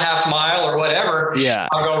 They run a half mile or whatever. Yeah.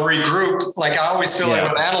 I'll go regroup. Like I always feel like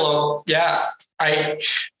with antelope,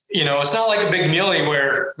 it's not like a big muley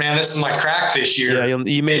where, man, this is my crack this year. Yeah,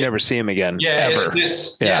 you may never see him again. Yeah, ever.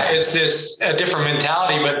 It's this a different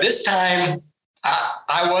mentality. But this time,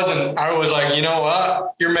 I wasn't. I was like, you know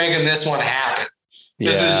what? You're making this one happen.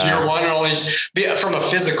 This is your one and only from a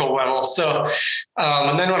physical level. So,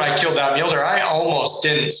 and then when I killed that mule deer, I almost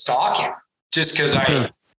didn't stalk him just because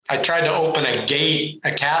I tried to open a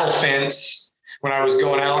cattle fence when I was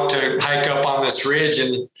going out to hike up on this ridge,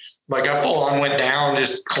 and like I full on went down,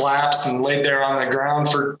 just collapsed and laid there on the ground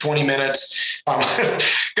for 20 minutes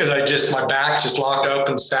because my back just locked up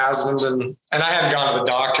and spasmed, and I hadn't gone to the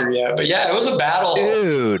doctor yet. But yeah, it was a battle.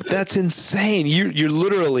 Dude, that's insane. You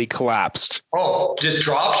literally collapsed. Oh, just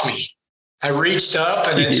dropped me. I reached up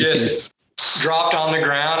and it just dropped on the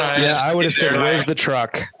ground. And I would have said, "Where's the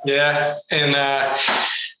truck?" Yeah, and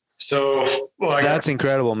that's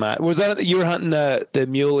incredible, Matt. Was that you were hunting the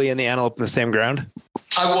muley and the antelope in the same ground?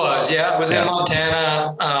 I was, I was in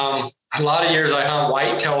Montana. A lot of years I hunt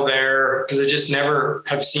whitetail there because I just never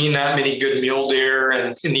have seen that many good mule deer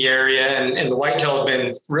in the area. And the whitetail have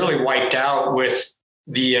been really wiped out with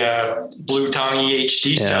the blue tongue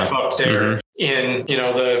EHD stuff up there in,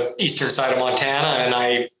 the eastern side of Montana. And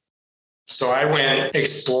I went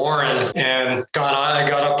exploring and I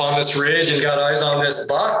got up on this ridge and got eyes on this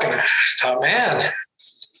buck. And I thought, man,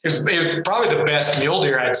 it was probably the best mule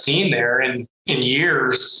deer I'd seen there in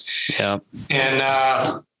years. Yeah. And,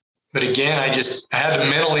 but again, I had to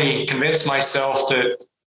mentally convince myself that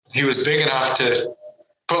he was big enough to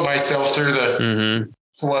put myself through the,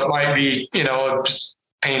 what might be, just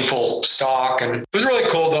painful stalk. And it was really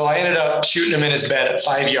cool though. I ended up shooting him in his bed at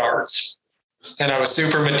 5 yards. And I was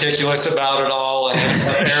super meticulous about it all. And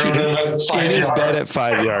in his bed at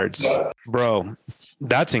 5 yards. Bro,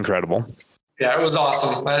 that's incredible. Yeah, it was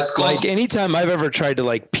awesome. That's close. Like anytime I've ever tried to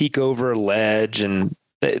like peek over a ledge, and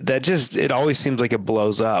that just, it always seems like it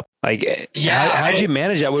blows up. Like, how'd you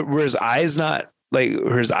manage that? Were his eyes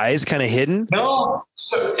were his eyes kind of hidden? No.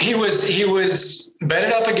 So he was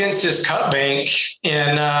bedded up against this cut bank,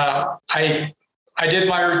 and I I did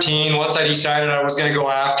my routine once I decided I was going to go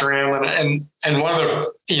after him. And one of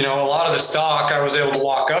the, you know, a lot of the stock, I was able to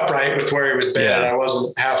walk upright with where he was bedded. I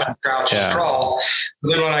wasn't having to crouch and crawl.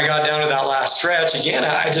 But then when I got down to that last stretch, again,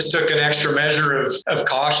 I just took an extra measure of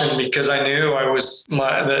caution because I knew I was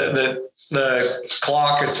the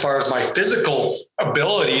clock as far as my physical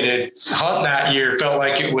ability to hunt that year felt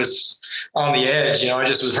like it was on the edge. You know, I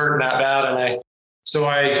just was hurting that bad. And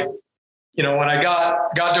you know, when I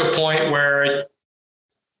got to a point where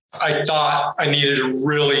I thought I needed to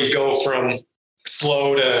really go from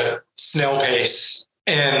slow to snail pace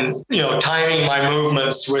and, you know, timing my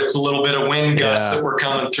movements with a little bit of wind gusts that were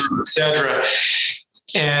coming through, et cetera.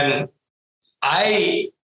 And I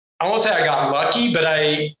won't say I got lucky, but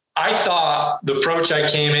I thought the approach I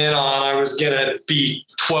came in on, I was going to be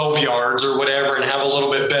 12 yards or whatever and have a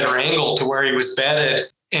little bit better angle to where he was bedded.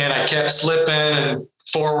 And I kept slipping and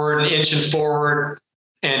forward and inching forward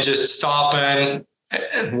and just stopping,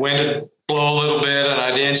 and wind would blow a little bit and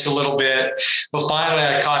I'd inch a little bit. But finally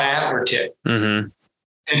I caught antler tip. Mm-hmm.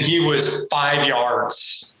 And he was 5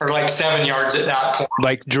 yards or like 7 yards at that point.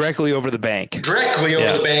 Like directly over the bank. Directly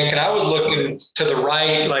over the bank. And I was looking to the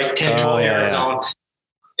right, like 10, 12 yards on.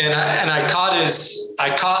 And I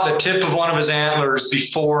caught the tip of one of his antlers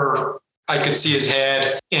before I could see his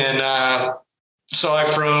head. And so I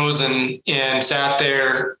froze and sat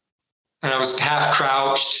there and I was half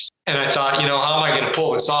crouched. And I thought, you know, how am I going to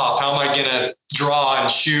pull this off? How am I going to draw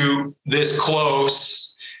and shoot this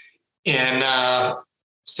close? And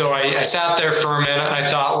so I sat there for a minute and I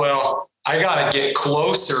thought, well, I got to get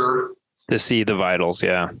closer to see the vitals.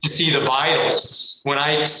 Yeah. To see the vitals. When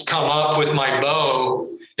I come up with my bow,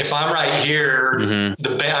 if I'm right here, I'm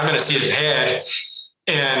going to see his head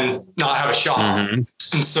and not have a shot. Mm-hmm.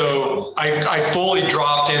 And so I fully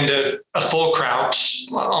dropped into a full crouch,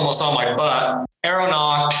 almost on my butt, arrow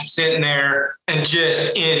nocked, sitting there, and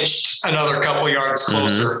just inched another couple yards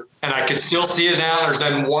closer. Mm-hmm. And I could still see his antlers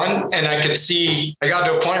and I got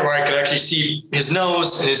to a point where I could actually see his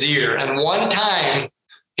nose and his ear. And one time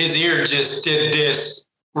his ear just did this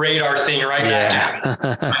radar thing right back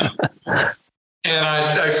at me. And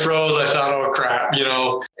I froze. I thought, oh crap, you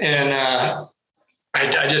know, and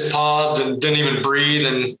I just paused and didn't even breathe.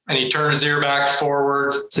 And he turned his ear back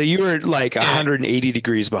forward. So you were like 180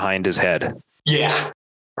 degrees behind his head. Yeah.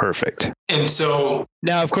 Perfect. And so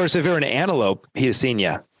now, of course, if it were an antelope, he'd have seen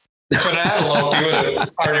you. If an antelope, he would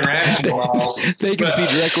have already ran 2 miles. They can see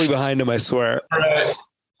directly behind him, I swear. Right.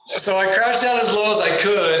 So I crouched down as low as I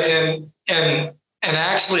could and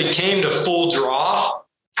actually came to full draw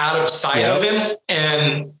out of sight of him.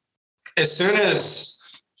 And as soon as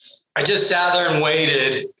I just sat there and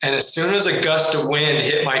waited, and as soon as a gust of wind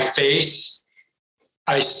hit my face,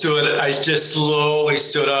 I just slowly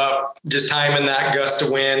stood up, just timing that gust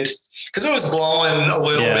of wind. Because it was blowing a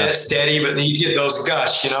little bit steady, but then you get those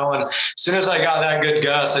gusts, you know. And as soon as I got that good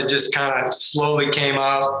gust, I just kind of slowly came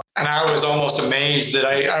up. And I was almost amazed that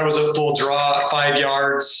I was at full draw at 5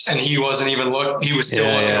 yards, and he wasn't even he was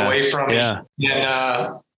still looking away from me. Yeah.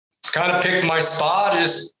 And kind of picked my spot,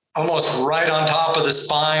 just almost right on top of the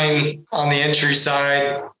spine on the entry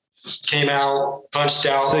side. Came out, punched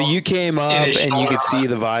out. So you came up and you could see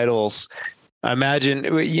the vitals. I imagine,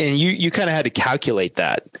 and you kind of had to calculate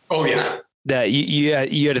that. Oh yeah. That you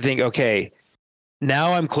had to think, okay,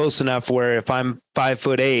 now I'm close enough where if I'm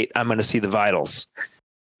 5'8", I'm going to see the vitals.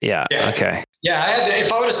 Yeah. Okay. Yeah. I had to,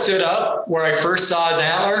 if I would have stood up where I first saw his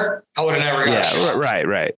antler, I would have never got a shot.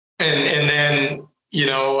 Right. And then, you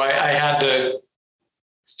know, I had to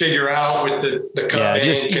figure out with the cut. Yeah,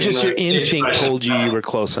 just your instinct told you were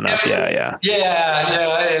close enough. Yeah.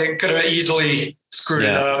 I could have easily screwed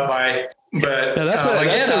it up but no, that's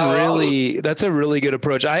a really good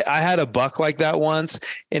approach. I had a buck like that once,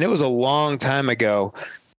 and it was a long time ago.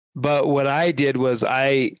 But what I did was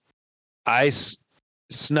I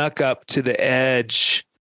snuck up to the edge.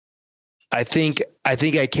 I think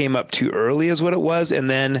I came up too early is what it was, and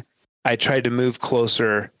then I tried to move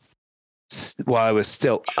closer while I was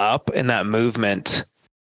still up in that movement.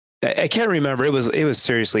 I can't remember. It was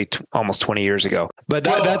seriously almost 20 years ago. But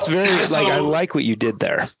that's very I like what you did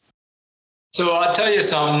there. So I'll tell you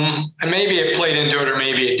something, and maybe it played into it or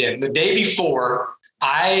maybe it didn't. The day before,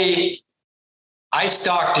 I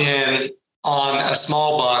stalked in on a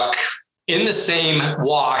small buck in the same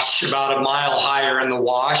wash, about a mile higher in the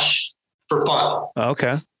wash for fun.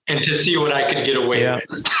 Okay. And to see what I could get away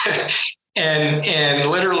with. and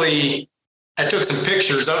literally I took some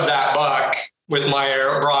pictures of that buck with my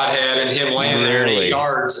broadhead and him laying there at 8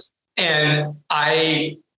 yards. And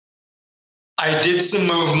I did some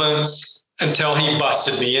movements until he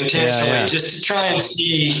busted me intentionally, just to try and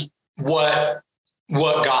see what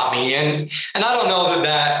what got me. And I don't know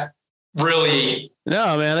that really.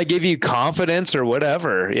 No, man, I gave you confidence or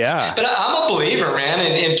whatever. Yeah. But I'm a believer, man,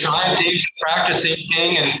 in trying things, practicing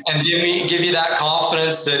things, and give you that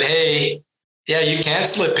confidence that, hey, yeah, you can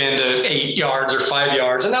slip into 8 yards or 5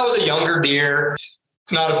 yards. And that was a younger deer,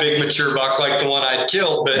 not a big mature buck like the one I'd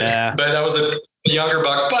killed, but that was a younger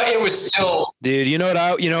buck, but it was still. Dude, you know what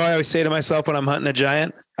I always say to myself when I'm hunting a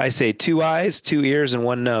giant? I say 2 eyes, 2 ears, and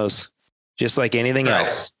 1 nose, just like anything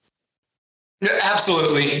else.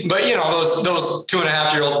 Absolutely. But those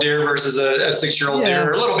 2.5-year-old deer versus a 6-year-old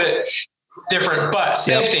deer are a little bit different, but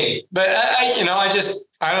same thing. But I don't know. I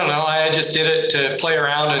just did it to play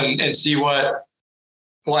around and see what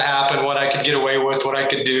happened, what I could get away with, what I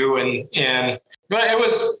could do. But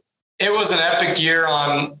it was an epic year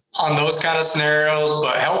on those kind of scenarios,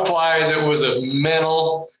 but health wise, it was a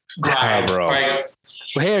mental grind. Bro. Like,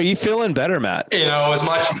 well, hey, are you feeling better, Matt? As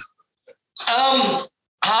much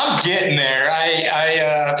I'm getting there.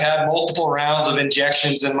 I've had multiple rounds of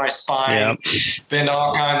injections in my spine, been to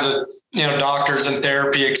all kinds of, doctors and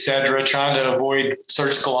therapy, et cetera, trying to avoid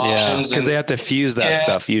surgical options. Because they have to fuse that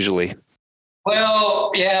stuff usually.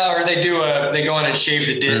 Well, yeah, or they go in and shave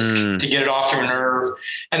the disc to get it off your nerve.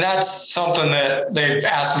 And that's something that they've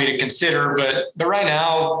asked me to consider. But right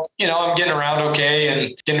now, I'm getting around okay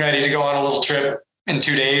and getting ready to go on a little trip in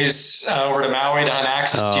 2 days over to Maui to hunt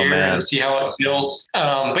axis deer and see how it feels.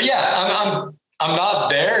 But yeah, I'm not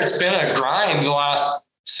there. It's been a grind the last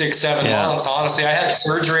 6-7 months. Honestly, I had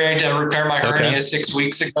surgery to repair my hernia 6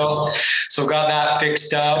 weeks ago, so got that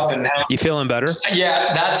fixed up. And you feeling better?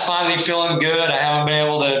 Yeah, that's finally feeling good. I haven't been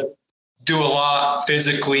able to do a lot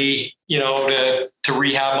physically, to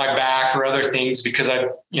rehab my back or other things because I,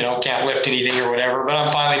 can't lift anything or whatever. But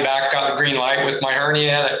I'm finally back, got the green light with my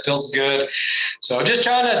hernia. That feels good. So just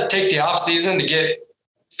trying to take the off season to get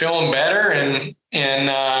feeling better and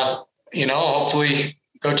hopefully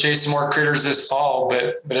go chase some more critters this fall.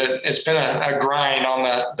 But it's been a grind on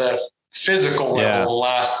the physical level the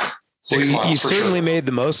last 6 months. You certainly made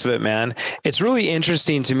the most of it, man. It's really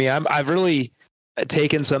interesting to me. I've really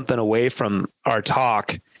taken something away from our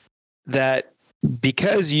talk that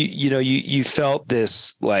because you felt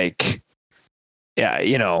this like,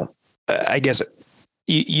 I guess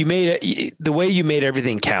you made it the way you made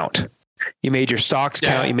everything count. You made your stocks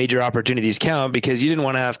count. You made your opportunities count because you didn't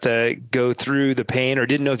want to have to go through the pain or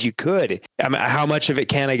didn't know if you could. I mean, how much of it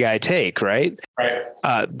can a guy take? Right.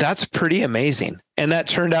 That's pretty amazing. And that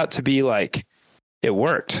turned out to be like, it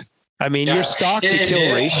worked. I mean, your stock to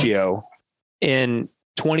kill ratio in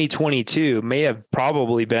 2022 may have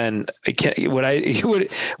probably been,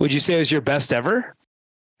 would you say it was your best ever?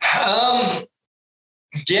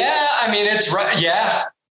 Yeah. I mean, it's right. Yeah.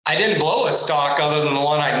 I didn't blow a stock other than the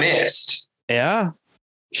one I missed. Yeah.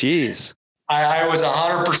 Jeez. I was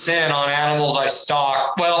 100% on animals I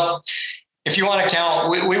stalked. Well, if you want to count,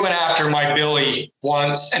 we went after my Billy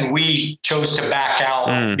once and we chose to back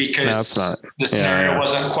out because the scenario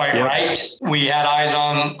wasn't quite right. We had eyes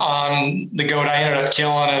on the goat I ended up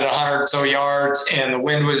killing at 100 or so yards and the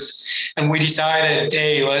wind was, and we decided,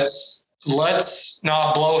 hey, let's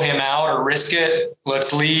not blow him out or risk it.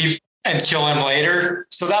 Let's leave and kill him later.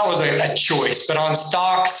 So that was a choice. But on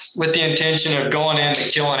stocks with the intention of going in to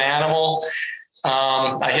kill an animal,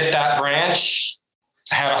 I hit that branch,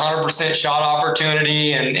 had 100% shot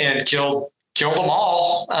opportunity and killed them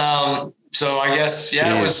all. So I guess,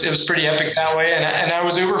 it was pretty epic that way. And I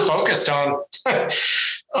was uber focused on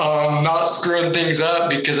not screwing things up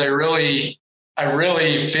because I really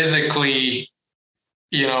physically,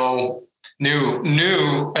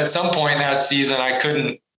 knew at some point that season I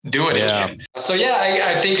couldn't do it again. So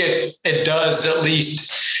I think it does at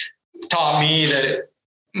least taught me that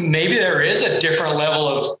maybe there is a different level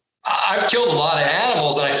of, I've killed a lot of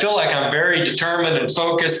animals and I feel like I'm very determined and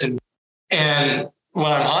focused and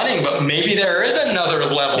when I'm hunting, but maybe there is another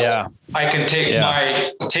level I can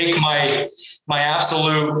take my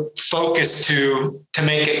absolute focus to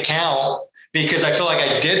make it count, because I feel like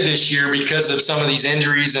I did this year because of some of these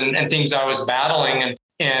injuries and things I was battling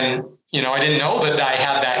and I didn't know that I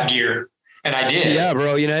had that gear, and I did. Yeah,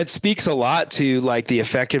 bro. It speaks a lot to like the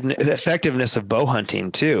effectiveness of bow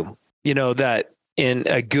hunting too. That in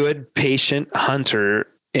a good patient hunter,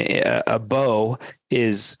 a bow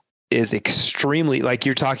is extremely, like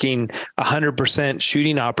you're talking 100%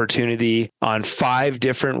 shooting opportunity on 5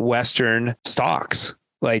 different Western stocks.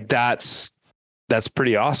 Like that's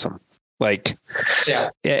pretty awesome. Like,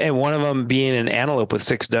 and one of them being an antelope with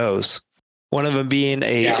 6 does. One of them being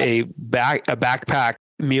a backpack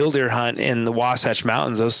mule deer hunt in the Wasatch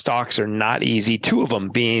Mountains. Those stocks are not easy. 2 of them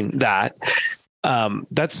being that.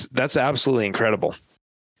 That's absolutely incredible.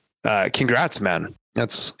 Congrats, man.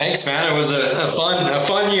 Thanks, man. It was a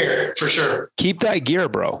fun year for sure. Keep that gear,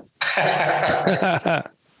 bro.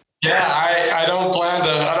 Yeah, I don't plan to.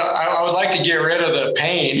 I would like to get rid of the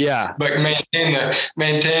pain. Yeah, but maintain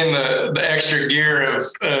the extra gear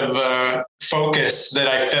of focus that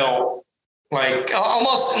I felt like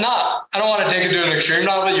almost not. I don't want to take it to an extreme.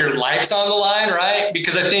 Not that your life's on the line, right?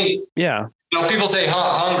 Because I think people say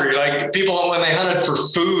hungry. Like people when they hunted for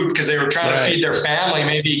food because they were trying to feed their family,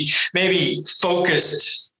 maybe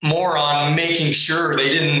focused more on making sure they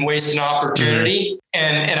didn't waste an opportunity.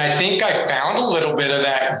 And I think I found a little bit of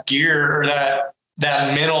that gear or that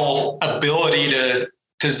mental ability to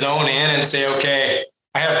zone in and say, okay,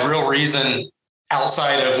 I have real reason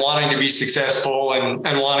outside of wanting to be successful and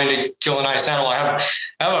wanting to kill a nice animal. I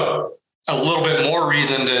have a little bit more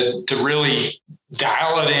reason to really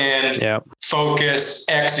dial it in, focus,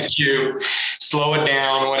 execute, slow it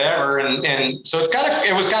down, whatever. And so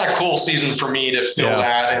it was kind of cool season for me to feel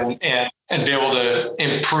that and be able to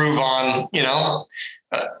improve on,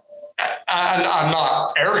 I'm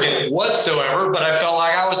not arrogant whatsoever, but I felt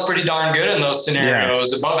like I was pretty darn good in those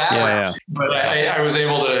scenarios, above average. But I was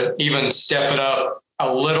able to even step it up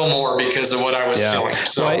a little more because of what I was feeling.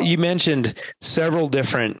 So you mentioned several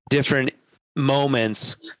different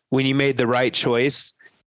moments when you made the right choice,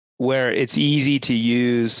 where it's easy to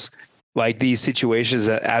use like these situations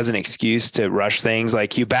as an excuse to rush things.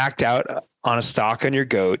 Like you backed out on a stock on your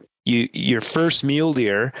goat, your first mule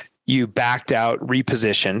deer, you backed out,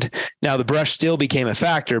 repositioned. Now the brush still became a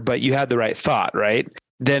factor, but you had the right thought, right?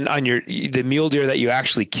 Then on the mule deer that you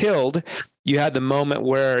actually killed, you had the moment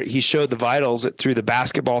where he showed the vitals through the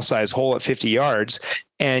basketball size hole at 50 yards,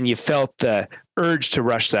 and you felt the urge to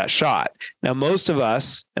rush that shot. Now, most of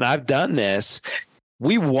us, and I've done this,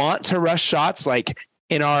 we want to rush shots like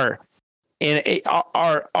in our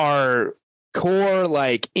core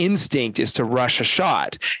like instinct is to rush a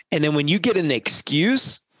shot. And then when you get an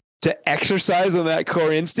excuse to exercise on that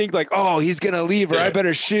core instinct, like, oh, he's going to leave, or I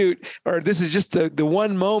better shoot, or this is just the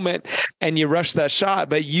one moment, and you rush that shot.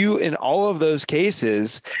 But you, in all of those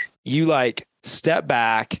cases, you like step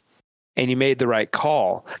back and you made the right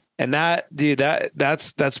call. And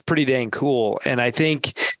that's pretty dang cool. And I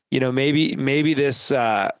think, maybe this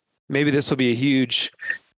will be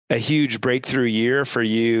a huge breakthrough year for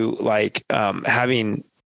you, like having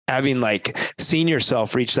like seen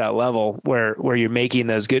yourself reach that level where you're making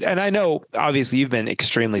those good. And I know obviously you've been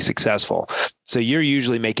extremely successful, so you're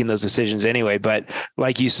usually making those decisions anyway. But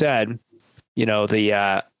like you said,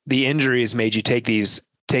 the injuries made you take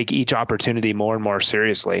each opportunity more and more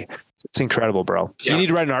seriously. It's incredible, bro. Yeah. You need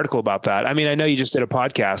to write an article about that. I mean, I know you just did a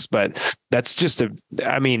podcast, but that's just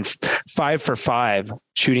 5 for 5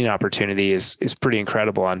 shooting opportunity is pretty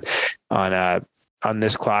incredible on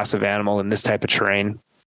this class of animal and this type of terrain.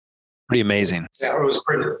 Pretty amazing. Yeah, it was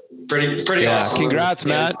pretty awesome. Congrats,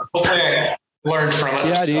 Matt. Hopefully I learned from it.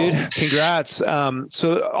 Yeah, dude. Congrats.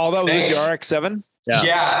 So all that was with your RX-7?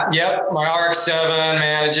 Yep. My RX-7,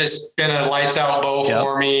 man, it just been a lights out bow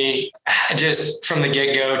for me. Just from the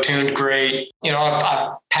get-go, tuned great.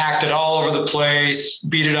 I packed it all over the place,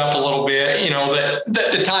 beat it up a little bit.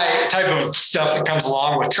 The type of stuff that comes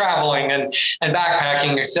along with traveling and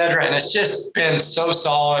backpacking, et cetera. And it's just been so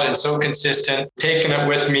solid and so consistent. Taking it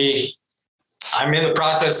with me. I'm in the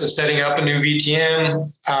process of setting up a new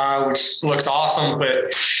VTM, which looks awesome,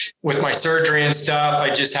 but with my surgery and stuff,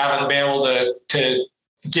 I just haven't been able to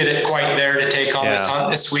get it quite there to take on this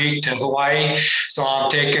hunt this week to Hawaii. So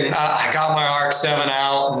I got my RX-7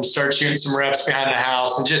 out and started shooting some reps behind the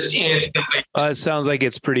house and just instantly. It sounds like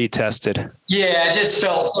it's pretty tested. Yeah, it just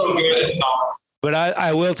felt so good at the top. But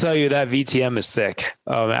I will tell you that VTM is sick.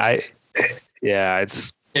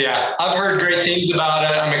 Yeah, I've heard great things about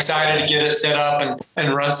it. I'm excited to get it set up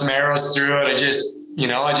and run some arrows through it. I just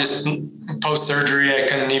post surgery, I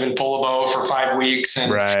couldn't even pull a bow for 5 weeks. And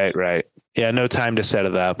right. Yeah, no time to set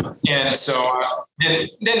it up. And so then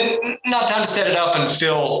not time to set it up and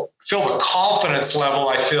feel the confidence level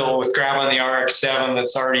I feel with grabbing the RX-7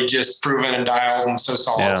 that's already just proven and dialed and so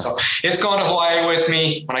solid. Yeah. So it's going to Hawaii with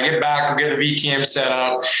me. When I get back, I'll get the VTM set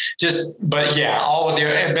up. All with you,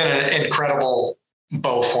 it's been an incredible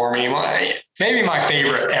bow for me. Maybe my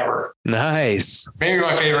favorite ever. Nice. Maybe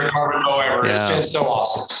my favorite carbon bow ever. Yeah. It's been so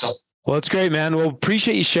awesome. So. Well, it's great, man. Well,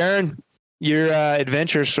 appreciate you sharing your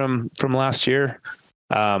adventures from last year.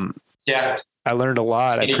 I learned a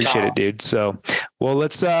lot. I appreciate it, dude. So, well,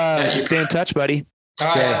 let's stay in touch, buddy. All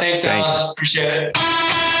right. Thanks. Appreciate it.